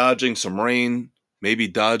 dodging some rain, maybe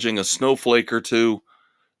dodging a snowflake or two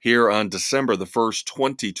here on December the 1st,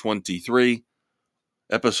 2023.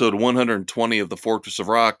 Episode 120 of the Fortress of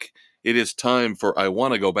Rock. It is time for I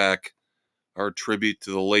Wanna Go Back, our tribute to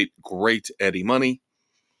the late, great Eddie Money.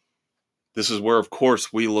 This is where, of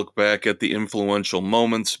course, we look back at the influential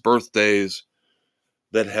moments, birthdays,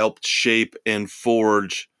 that helped shape and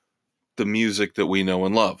forge the music that we know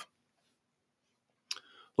and love.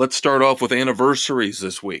 Let's start off with anniversaries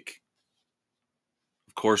this week.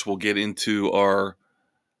 Of course, we'll get into our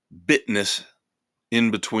bitness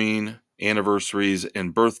in between anniversaries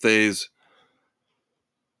and birthdays.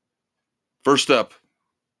 First up,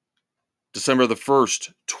 December the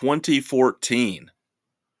 1st, 2014.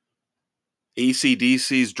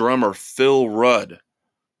 AC/DC's drummer Phil Rudd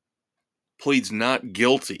pleads not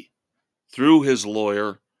guilty through his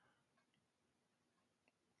lawyer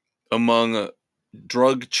among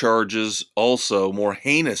drug charges. Also, more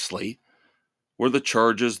heinously, were the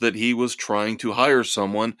charges that he was trying to hire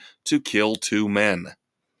someone to kill 2 men.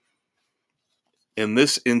 And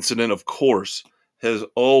this incident, of course, has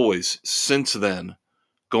always, since then,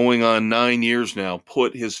 going on 9 years now,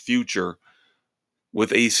 put his future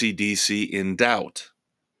with AC/DC in doubt.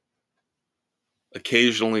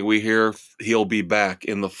 Occasionally we hear he'll be back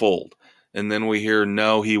in the fold. And then we hear,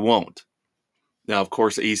 no, he won't. Now, of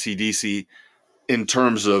course, AC/DC, in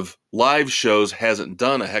terms of live shows, hasn't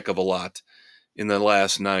done a heck of a lot in the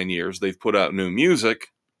last 9 years. They've put out new music.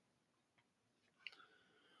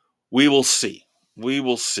 We will see. We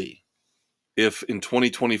will see if in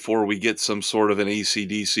 2024 we get some sort of an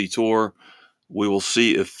AC/DC tour. We will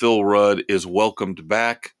see if Phil Rudd is welcomed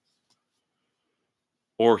back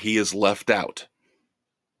or he is left out.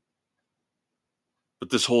 But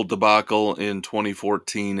this whole debacle in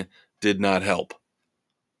 2014 did not help.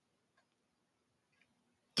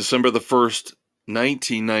 December the 1st,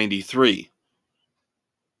 1993.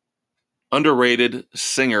 Underrated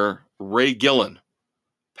singer Ray Gillen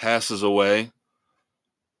passes away.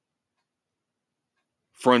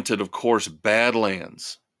 Fronted, of course,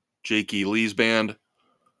 Badlands, Jake E. Lee's band,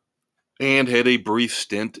 and had a brief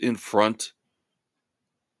stint in front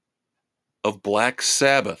of Black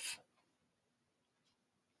Sabbath.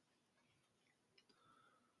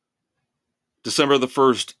 December the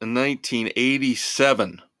 1st,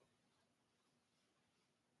 1987.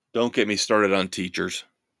 Don't get me started on teachers.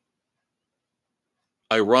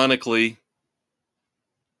 Ironically,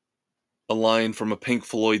 a line from a Pink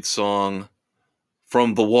Floyd song,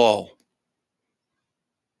 From the Wall.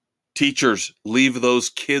 Teachers, leave those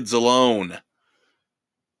kids alone.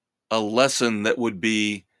 A lesson that would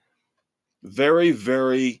be very,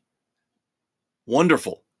 very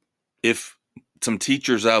wonderful if some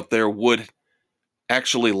teachers out there would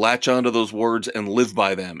actually latch onto those words and live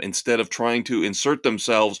by them instead of trying to insert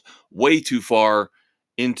themselves way too far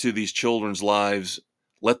into these children's lives.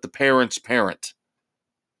 Let the parents parent.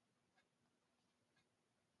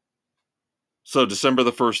 So December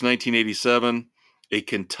the 1st, 1987, a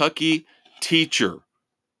Kentucky teacher.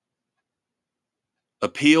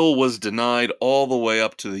 Appeal was denied all the way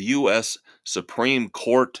up to the U.S. Supreme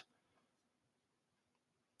Court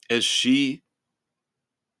as she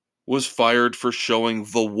was fired for showing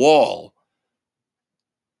The Wall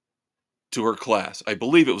to her class. I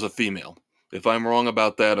believe it was a female. If I'm wrong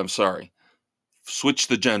about that, I'm sorry. Switch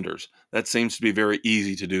the genders. That seems to be very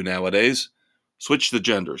easy to do nowadays. Switch the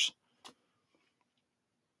genders.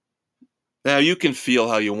 Now, you can feel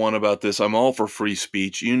how you want about this. I'm all for free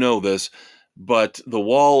speech. You know this. But The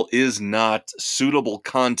Wall is not suitable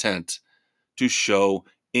content to show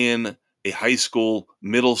in a high school,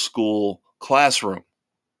 middle school classroom.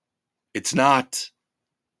 It's not.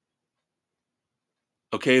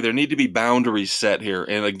 Okay, there need to be boundaries set here.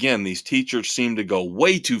 And again, these teachers seem to go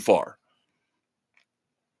way too far.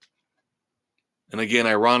 And again,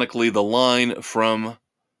 ironically, the line from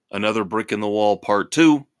Another Brick in the Wall Part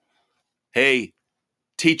 2, hey,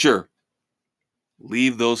 teacher,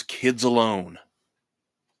 leave those kids alone.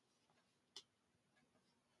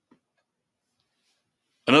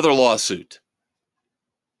 Another lawsuit.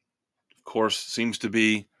 Of course, seems to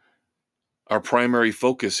be our primary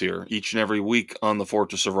focus here each and every week on the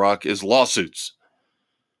Fortress of Rock is lawsuits.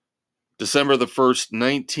 December the 1st,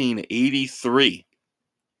 1983.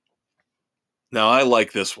 Now, I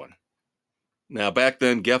like this one. Now, back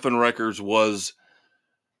then, Geffen Records was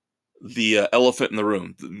the elephant in the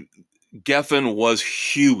room. Geffen was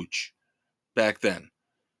huge back then.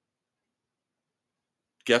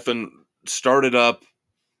 Geffen started up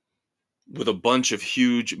with a bunch of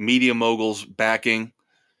huge media moguls backing,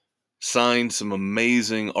 signed some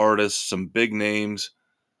amazing artists, some big names.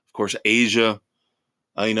 Of course, Asia,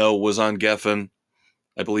 I know, was on Geffen.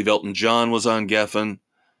 I believe Elton John was on Geffen.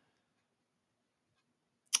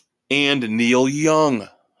 And Neil Young,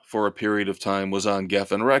 for a period of time, was on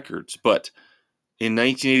Geffen Records. But in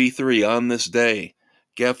 1983, on this day,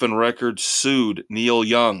 Geffen Records sued Neil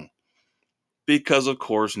Young. Because, of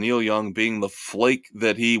course, Neil Young, being the flake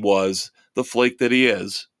that he was, the flake that he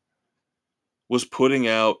is, was putting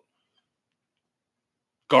out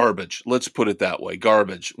garbage. Let's put it that way,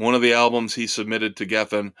 garbage. One of the albums he submitted to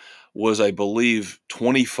Geffen was, I believe,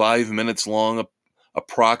 25 minutes long,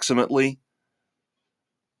 approximately.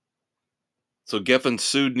 So Geffen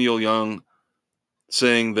sued Neil Young,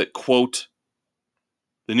 saying that, quote,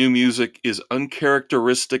 the new music is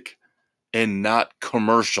uncharacteristic and not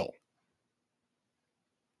commercial.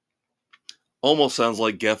 Almost sounds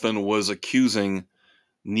like Geffen was accusing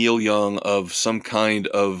Neil Young of some kind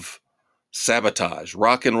of sabotage,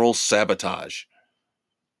 rock and roll sabotage.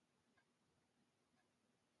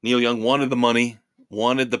 Neil Young wanted the money,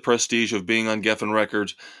 wanted the prestige of being on Geffen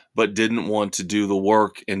Records, but didn't want to do the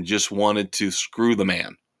work and just wanted to screw the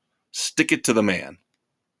man. Stick it to the man.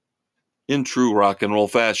 In true rock and roll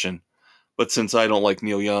fashion. But since I don't like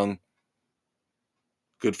Neil Young,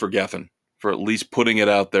 good for Geffen for at least putting it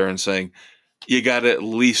out there and saying, you got to at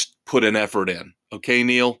least put an effort in. Okay,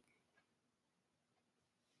 Neil?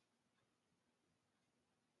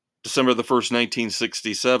 December the 1st,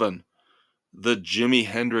 1967, the Jimi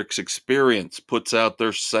Hendrix Experience puts out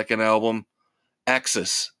their second album,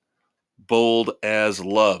 Axis, Bold as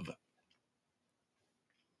Love.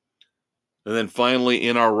 And then finally,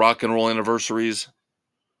 in our rock and roll anniversaries,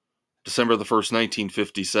 December the 1st,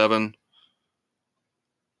 1957.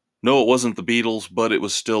 No, it wasn't the Beatles, but it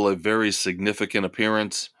was still a very significant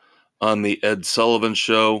appearance on the Ed Sullivan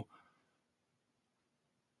Show.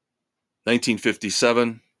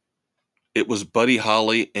 1957, it was Buddy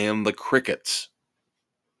Holly and the Crickets.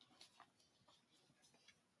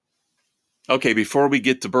 Okay, before we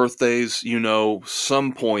get to birthdays,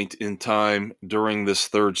 some point in time during this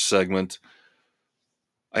third segment,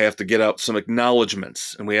 I have to get out some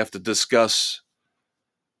acknowledgments, and we have to discuss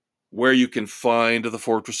where you can find the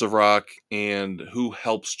Fortress of Rock and who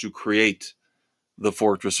helps to create the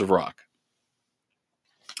Fortress of Rock.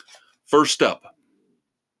 First up,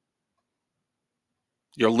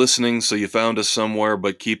 you're listening, so you found us somewhere,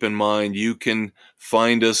 but keep in mind you can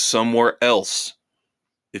find us somewhere else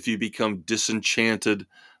if you become disenchanted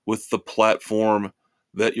with the platform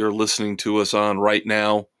that you're listening to us on right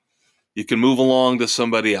now. You can move along to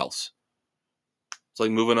somebody else. It's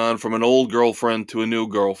like moving on from an old girlfriend to a new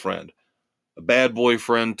girlfriend, a bad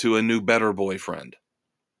boyfriend to a new better boyfriend.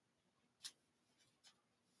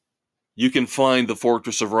 You can find the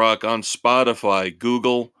Fortress of Rock on Spotify,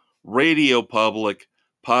 Google, Radio Public,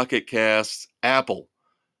 Pocket Casts, Apple,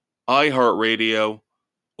 iHeartRadio,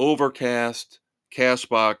 Overcast,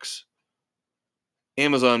 Castbox,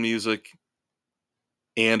 Amazon Music,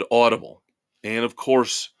 and Audible. And of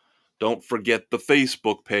course, don't forget the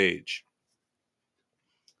Facebook page.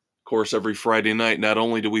 Of course, every Friday night, not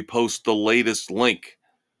only do we post the latest link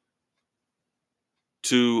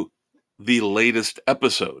to the latest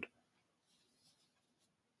episode,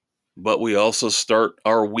 but we also start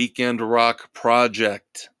our Weekend Rock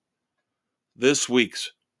project. This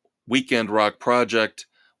week's Weekend Rock project,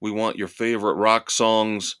 we want your favorite rock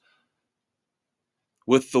songs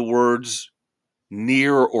with the words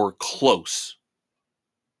near or close.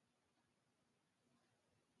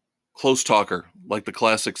 Close talker, like the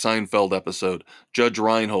classic Seinfeld episode, Judge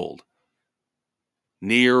Reinhold.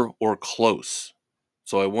 Near or close.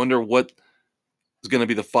 So I wonder what is going to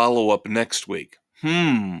be the follow-up next week.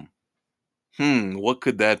 What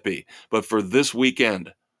could that be? But for this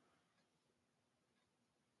weekend,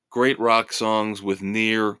 great rock songs with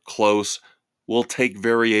near, close. We'll take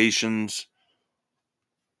variations.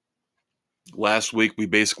 Last week, we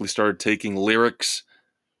basically started taking lyrics.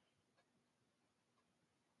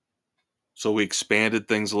 So we expanded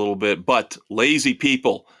things a little bit. But lazy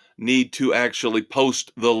people need to actually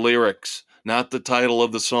post the lyrics, not the title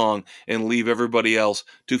of the song, and leave everybody else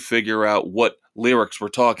to figure out what lyrics we're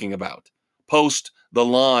talking about. Post the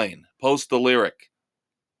line, post the lyric.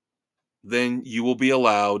 Then you will be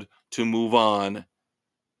allowed to move on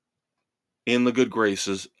in the good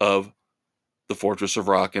graces of the Fortress of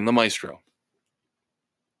Rock and the Maestro.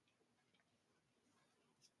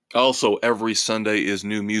 Also, every Sunday is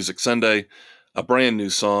New Music Sunday, a brand new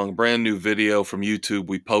song, brand new video from YouTube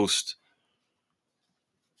we post.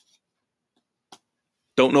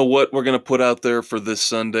 Don't know what we're going to put out there for this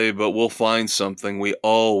Sunday, but we'll find something. We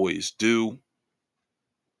always do.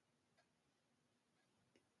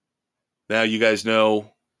 Now, you guys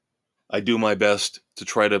know I do my best to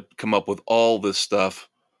try to come up with all this stuff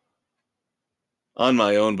on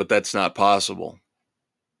my own, but that's not possible.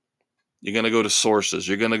 You're going to go to sources.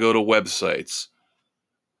 You're going to go to websites.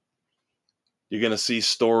 You're going to see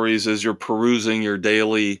stories as you're perusing your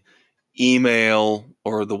daily email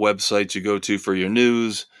or the websites you go to for your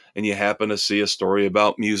news, and you happen to see a story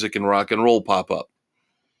about music and rock and roll pop up.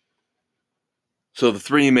 So the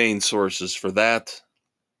three main sources for that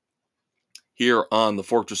here on the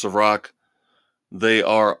Fortress of Rock, they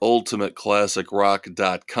are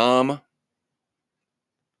ultimateclassicrock.com,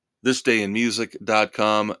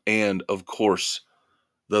 thisdayinmusic.com, and of course,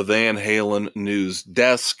 the Van Halen News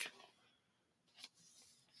Desk.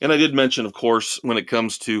 And I did mention, of course, when it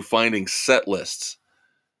comes to finding set lists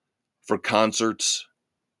for concerts,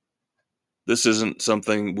 this isn't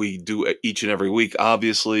something we do each and every week.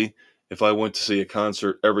 Obviously, if I went to see a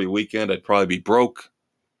concert every weekend, I'd probably be broke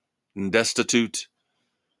and destitute.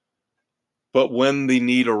 But when the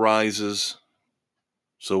need arises,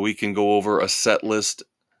 so we can go over a set list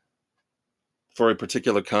for a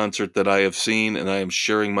particular concert that I have seen, and I am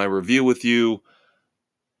sharing my review with you,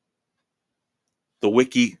 the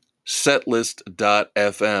wiki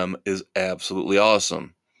setlist.fm is absolutely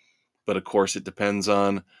awesome. But of course, it depends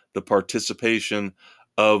on the participation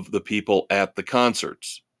of the people at the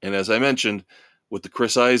concerts. And as I mentioned, with the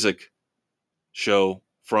Chris Isaak show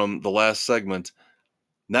from the last segment,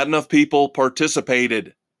 not enough people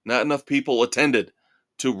participated, not enough people attended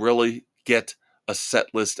to really get a set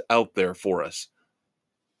list out there for us.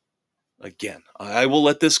 Again, I will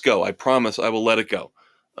let this go. I promise I will let it go.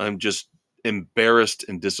 I'm just embarrassed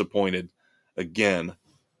and disappointed again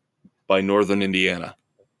by Northern Indiana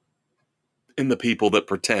and the people that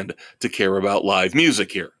pretend to care about live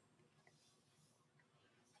music here.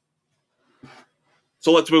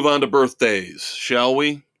 So let's move on to birthdays, shall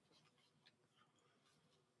we?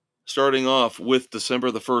 Starting off with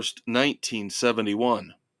December the 1st,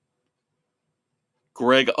 1971.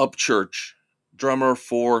 Greg Upchurch, drummer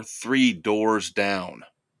for Three Doors Down.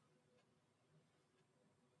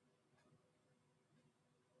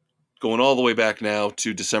 Going all the way back now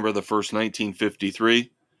to December the 1st,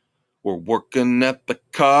 1953. We're working at the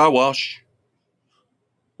car wash.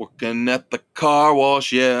 Working at the car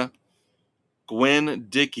wash, yeah. Gwen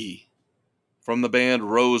Dickey from the band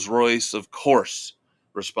Rose Royce, of course,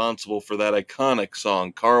 responsible for that iconic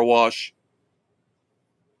song, Car Wash.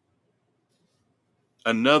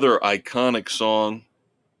 Another iconic song,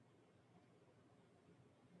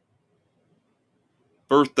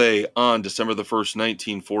 birthday on December the 1st,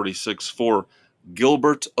 1946, for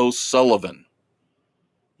Gilbert O'Sullivan.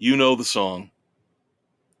 You know the song.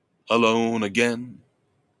 Alone again,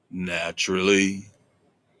 naturally.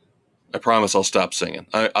 I promise I'll stop singing.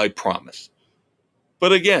 I promise.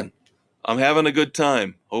 But again, I'm having a good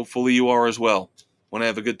time. Hopefully you are as well. When I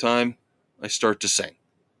have a good time, I start to sing.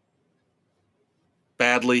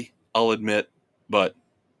 Badly, I'll admit, but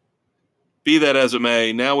be that as it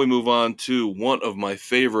may, now we move on to one of my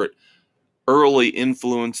favorite early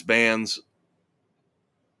influence bands.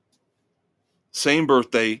 Same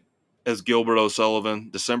birthday as Gilbert O'Sullivan,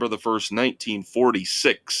 December the 1st,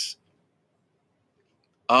 1946.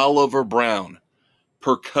 Oliver Brown,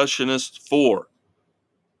 percussionist for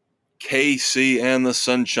KC and the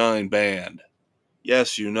Sunshine Band.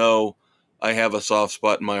 Yes, you know, I have a soft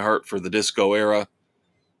spot in my heart for the disco era.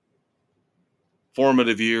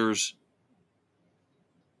 Formative years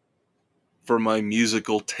for my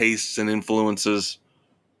musical tastes and influences.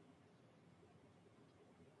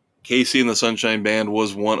 KC and the Sunshine Band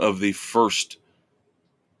was one of the first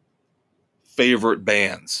favorite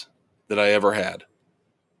bands that I ever had.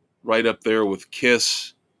 Right up there with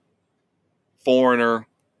Kiss, Foreigner,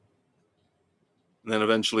 and then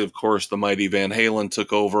eventually, of course, the mighty Van Halen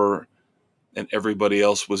took over and everybody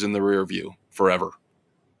else was in the rear view forever.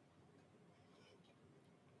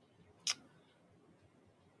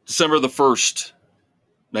 December the 1st,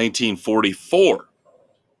 1944.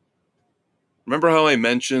 Remember how I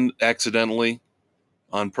mentioned accidentally,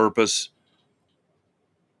 on purpose,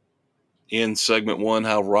 in segment 1,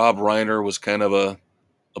 how Rob Reiner was kind of a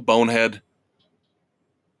bonehead?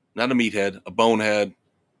 Not a meathead, a bonehead,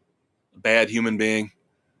 a bad human being.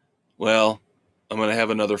 Well, I'm going to have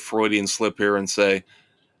another Freudian slip here and say,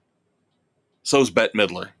 so's Bette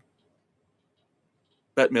Midler.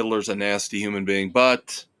 Bette Midler's a nasty human being,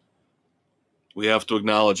 but we have to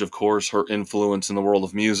acknowledge, of course, her influence in the world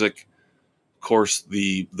of music. Of course,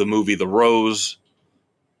 the movie The Rose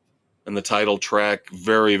and the title track,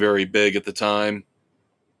 very, very big at the time.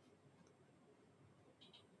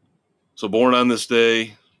 So born on this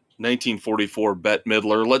day, 1944, Bette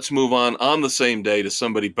Midler. Let's move on the same day to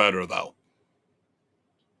somebody better, though.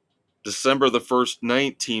 December the 1st,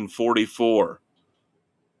 1944.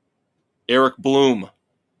 Eric Bloom,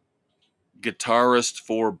 guitarist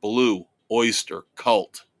for Blue Oyster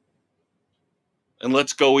Cult. And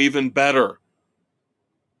let's go even better.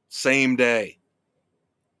 Same day.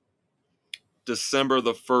 December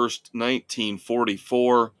the 1st,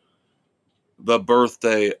 1944. The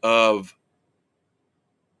birthday of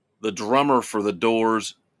the drummer for the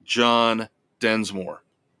Doors, John Densmore.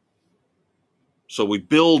 So we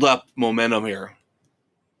build up momentum here.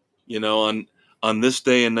 You know, on this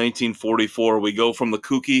day in 1944, we go from the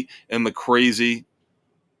kooky and the crazy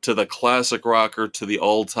to the classic rocker to the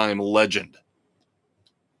all-time legend.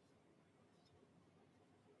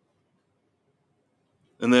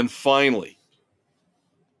 And then finally,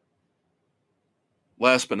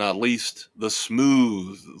 last but not least, the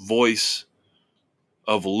smooth voice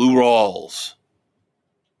of Lou Rawls.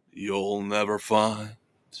 You'll never find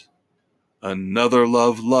another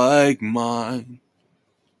love like mine.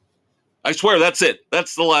 I swear that's it.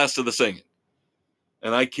 That's the last of the singing.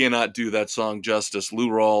 And I cannot do that song justice. Lou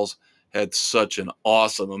Rawls had such an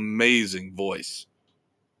awesome, amazing voice.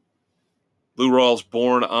 Lou Rawls,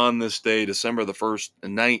 born on this day, December the 1st,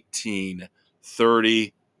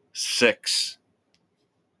 1930. 6.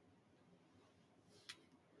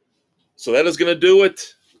 So that is going to do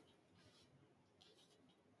it.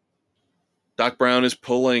 Doc Brown is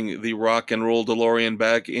pulling the rock and roll DeLorean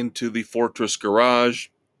back into the Fortress garage,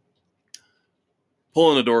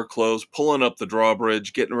 pulling the door closed, pulling up the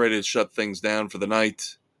drawbridge, getting ready to shut things down for the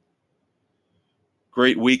night.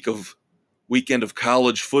 Great weekend of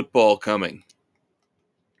college football coming.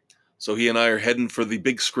 So he and I are heading for the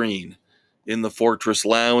big screen in the Fortress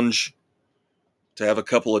Lounge to have a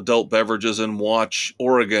couple adult beverages and watch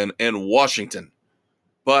Oregon and Washington.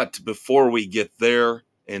 But before we get there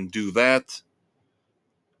and do that,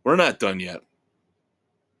 we're not done yet.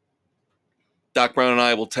 Doc Brown and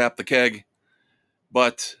I will tap the keg,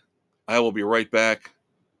 but I will be right back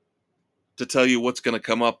to tell you what's going to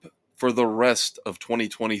come up for the rest of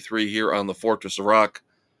 2023 here on the Fortress of Rock.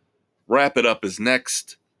 Wrap It Up is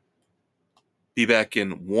next. Be back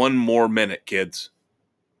in one more minute, kids.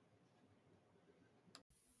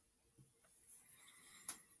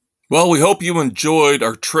 Well, we hope you enjoyed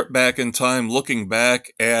our trip back in time, looking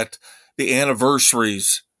back at the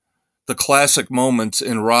anniversaries, the classic moments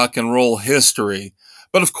in rock and roll history.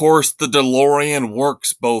 But of course, the DeLorean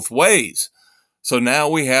works both ways. So now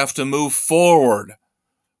we have to move forward.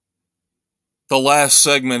 The last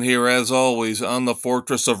segment here, as always, on the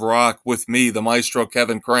Fortress of Rock with me, the Maestro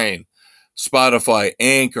Kevin Crane. Spotify,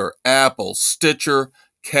 Anchor, Apple, Stitcher,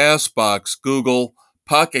 Castbox, Google,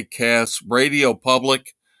 Pocket Casts, Radio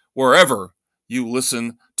Public, wherever you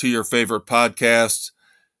listen to your favorite podcasts.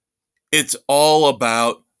 It's all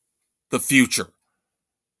about the future.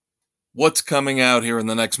 What's coming out here in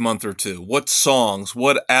the next month or two? What songs?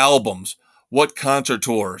 What albums? What concert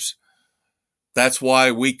tours? That's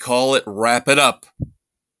why we call it Wrap It Up.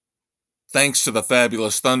 Thanks to the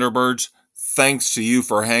fabulous Thunderbirds. Thanks to you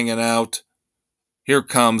for hanging out. Here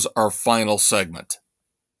comes our final segment.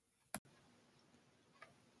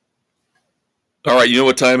 All right, you know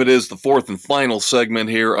what time it is? The fourth and final segment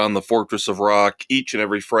here on the Fortress of Rock each and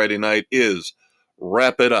every Friday night is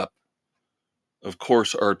Wrap It Up. Of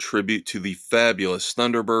course, our tribute to the fabulous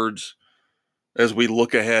Thunderbirds as we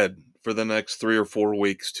look ahead for the next 3 or 4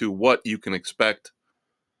 weeks to what you can expect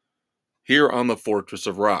here on the Fortress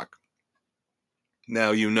of Rock. Now,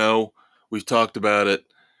 you know, we've talked about it.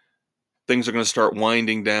 Things are going to start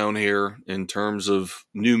winding down here in terms of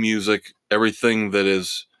new music. Everything that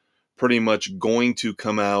is pretty much going to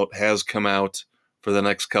come out has come out for the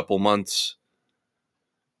next couple months.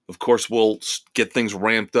 Of course, we'll get things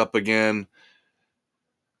ramped up again.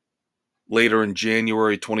 Later in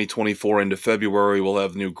January 2024 into February, we'll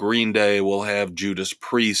have new Green Day. We'll have Judas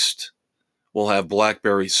Priest. We'll have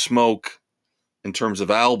Blackberry Smoke in terms of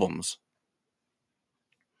albums.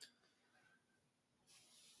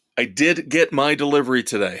 I did get my delivery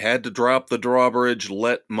today. Had to drop the drawbridge,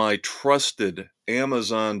 let my trusted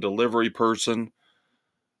Amazon delivery person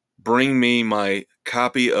bring me my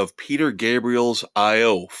copy of Peter Gabriel's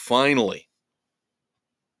I.O. Finally.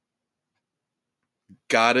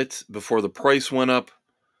 Got it before the price went up.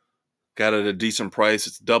 Got it at a decent price.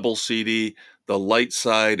 It's double CD. The light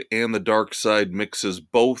side and the dark side mixes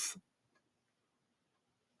both.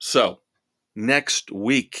 So, next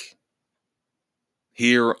week,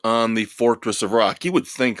 here on the Fortress of Rock, you would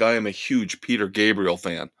think I am a huge Peter Gabriel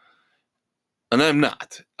fan. And I'm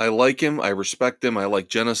not. I like him. I respect him. I like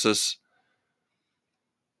Genesis.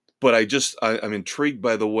 But I'm intrigued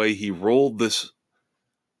by the way he rolled this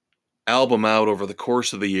album out over the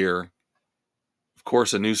course of the year. Of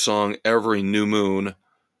course, a new song every new moon.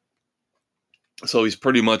 So he's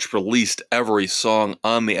pretty much released every song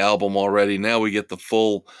on the album already. Now we get the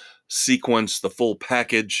full sequence, the full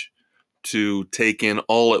package to take in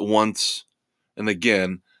all at once. And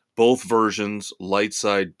again, both versions, light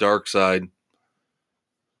side, dark side.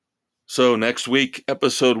 So next week,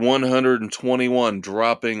 episode 121,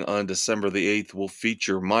 dropping on December the 8th, will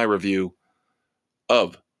feature my review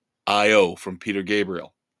of I.O. from Peter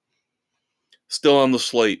Gabriel. Still on the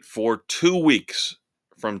slate for 2 weeks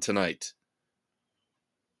from tonight.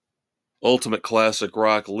 Ultimate Classic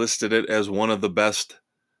Rock listed it as one of the best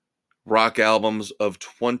rock albums of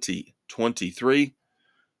 2023.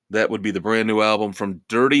 That would be the brand new album from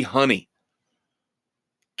Dirty Honey.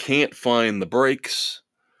 Can't Find the Brakes.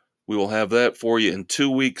 We will have that for you in 2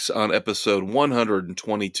 weeks on episode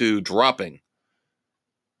 122, dropping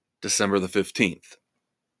December the 15th.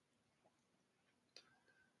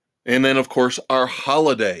 And then, of course, our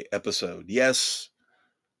holiday episode. Yes,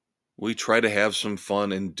 we try to have some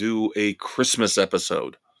fun and do a Christmas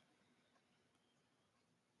episode.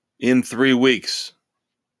 In 3 weeks,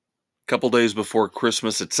 a couple days before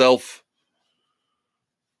Christmas itself,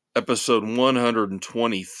 episode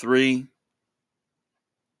 123.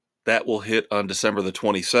 That will hit on December the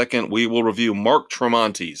 22nd. We will review Mark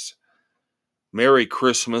Tremonti's Merry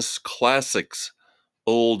Christmas classics,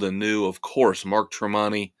 old and new. Of course, Mark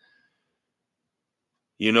Tremonti.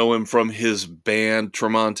 You know him from his band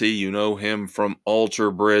Tremonti. You know him from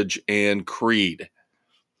Alter Bridge and Creed.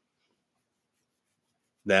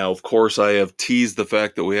 Now, of course, I have teased the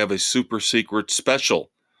fact that we have a super secret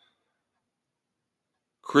special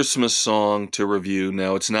Christmas song to review.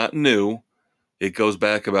 Now, it's not new. It goes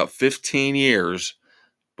back about 15 years,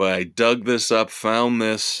 but I dug this up, found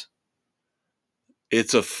this.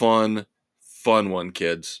 It's a fun one,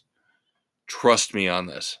 kids. Trust me on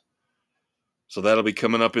this. So that'll be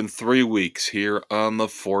coming up in 3 weeks here on the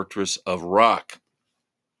Fortress of Rock.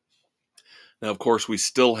 Now, of course, we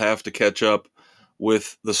still have to catch up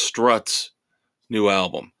with the Struts' new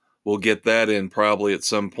album. We'll get that in probably at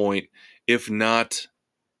some point. If not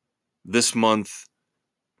this month,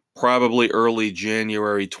 probably early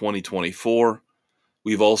January 2024.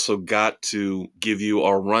 We've also got to give you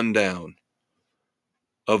our rundown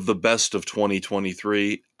of the best of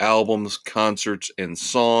 2023 albums, concerts, and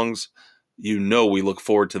songs. You know we look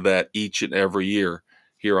forward to that each and every year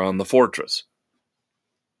here on The Fortress.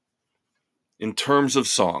 In terms of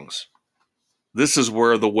songs, this is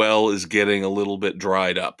where the well is getting a little bit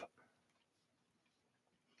dried up.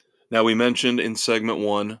 Now, we mentioned in segment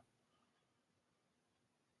 1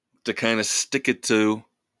 to kind of stick it to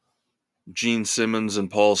Gene Simmons and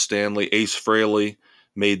Paul Stanley. Ace Frehley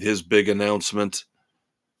made his big announcement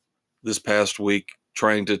this past week,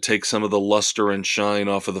 trying to take some of the luster and shine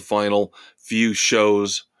off of the final few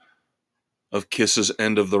shows of Kiss's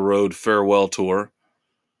End of the Road farewell tour.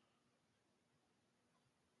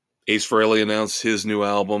 Ace Frehley announced his new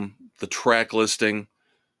album, the track listing,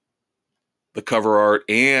 the cover art,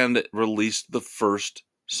 and released the first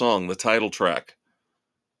song, the title track.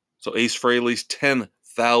 So Ace Frehley's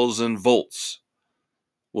 10,000 Volts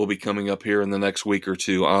will be coming up here in the next week or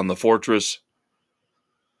two on The Fortress.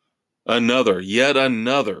 Yet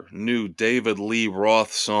another new David Lee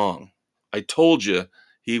Roth song. I told you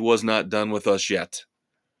he was not done with us yet.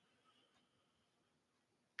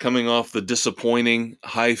 Coming off the disappointing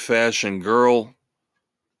High Fashion Girl,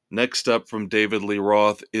 next up from David Lee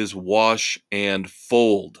Roth is Wash and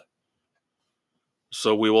Fold.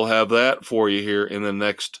 So we will have that for you here in the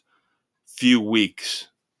next few weeks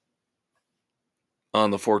on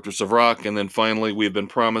the Fortress of Rock. And then finally, we've been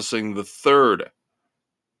promising the third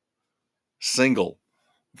single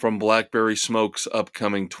from Blackberry Smoke's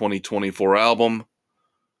upcoming 2024 album.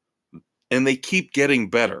 And they keep getting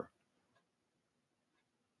better,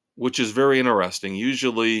 which is very interesting.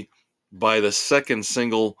 Usually by the second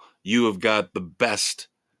single, you have got the best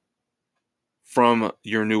from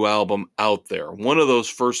your new album out there. One of those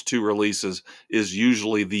first two releases is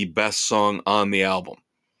usually the best song on the album.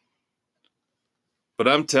 But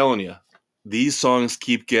I'm telling you, these songs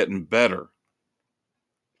keep getting better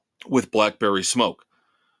with Blackberry Smoke.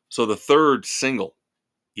 So the third single,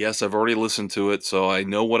 yes, I've already listened to it, so I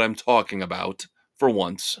know what I'm talking about for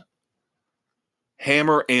once.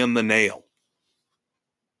 Hammer and the Nail.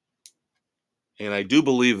 And I do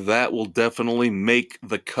believe that will definitely make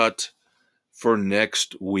the cut for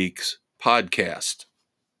next week's podcast.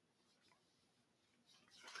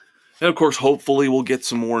 And of course, hopefully we'll get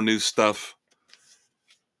some more new stuff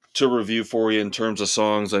to review for you in terms of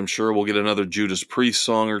songs. I'm sure we'll get another Judas Priest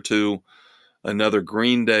song or two, another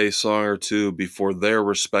Green Day song or two before their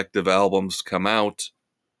respective albums come out.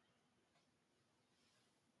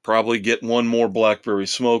 Probably get one more Blackberry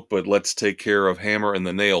Smoke, but let's take care of Hammer and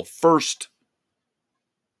the Nail first.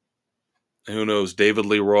 Who knows, David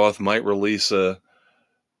Lee Roth might release a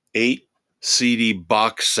 8 CD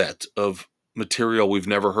box set of material we've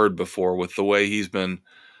never heard before with the way he's been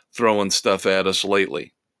throwing stuff at us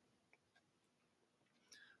lately.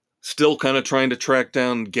 Still kind of trying to track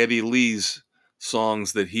down Geddy Lee's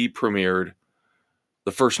songs that he premiered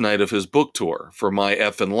the first night of his book tour for My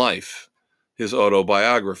Effin' Life, his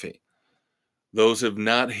autobiography. Those have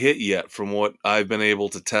not hit yet from what I've been able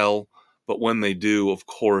to tell, but when they do, of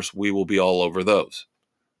course, we will be all over those.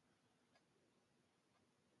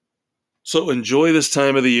 So enjoy this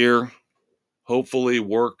time of the year. Hopefully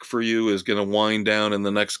work for you is going to wind down in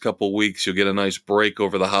the next couple weeks. You'll get a nice break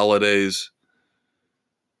over the holidays.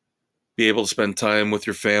 Be able to spend time with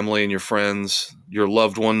your family and your friends, your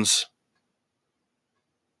loved ones.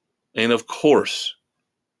 And of course,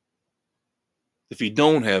 if you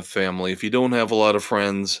don't have family, if you don't have a lot of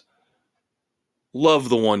friends, love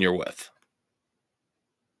the one you're with.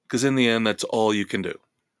 Because in the end, that's all you can do.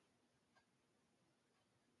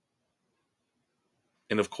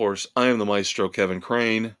 And of course, I am the Maestro, Kevin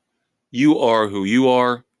Crane. You are who you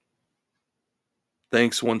are.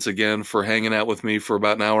 Thanks once again for hanging out with me for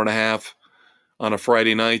about an hour and a half on a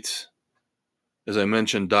Friday night. As I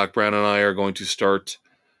mentioned, Doc Brown and I are going to start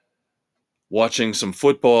watching some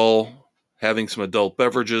football, having some adult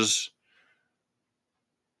beverages.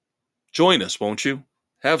 Join us, won't you?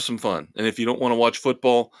 Have some fun. And if you don't want to watch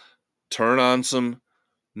football, turn on some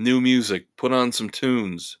new music, put on some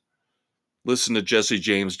tunes, listen to Jesse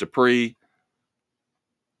James Dupree,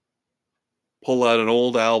 pull out an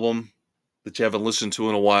old album that you haven't listened to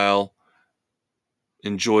in a while.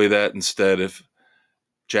 Enjoy that instead. If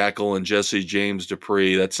Jackal and Jesse James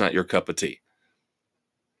Dupree, that's not your cup of tea.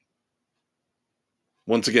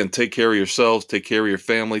 Once again, take care of yourselves, take care of your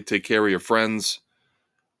family, take care of your friends.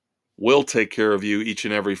 We'll take care of you each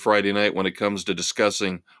and every Friday night when it comes to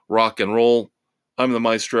discussing rock and roll. I'm the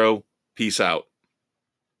Maestro. Peace out.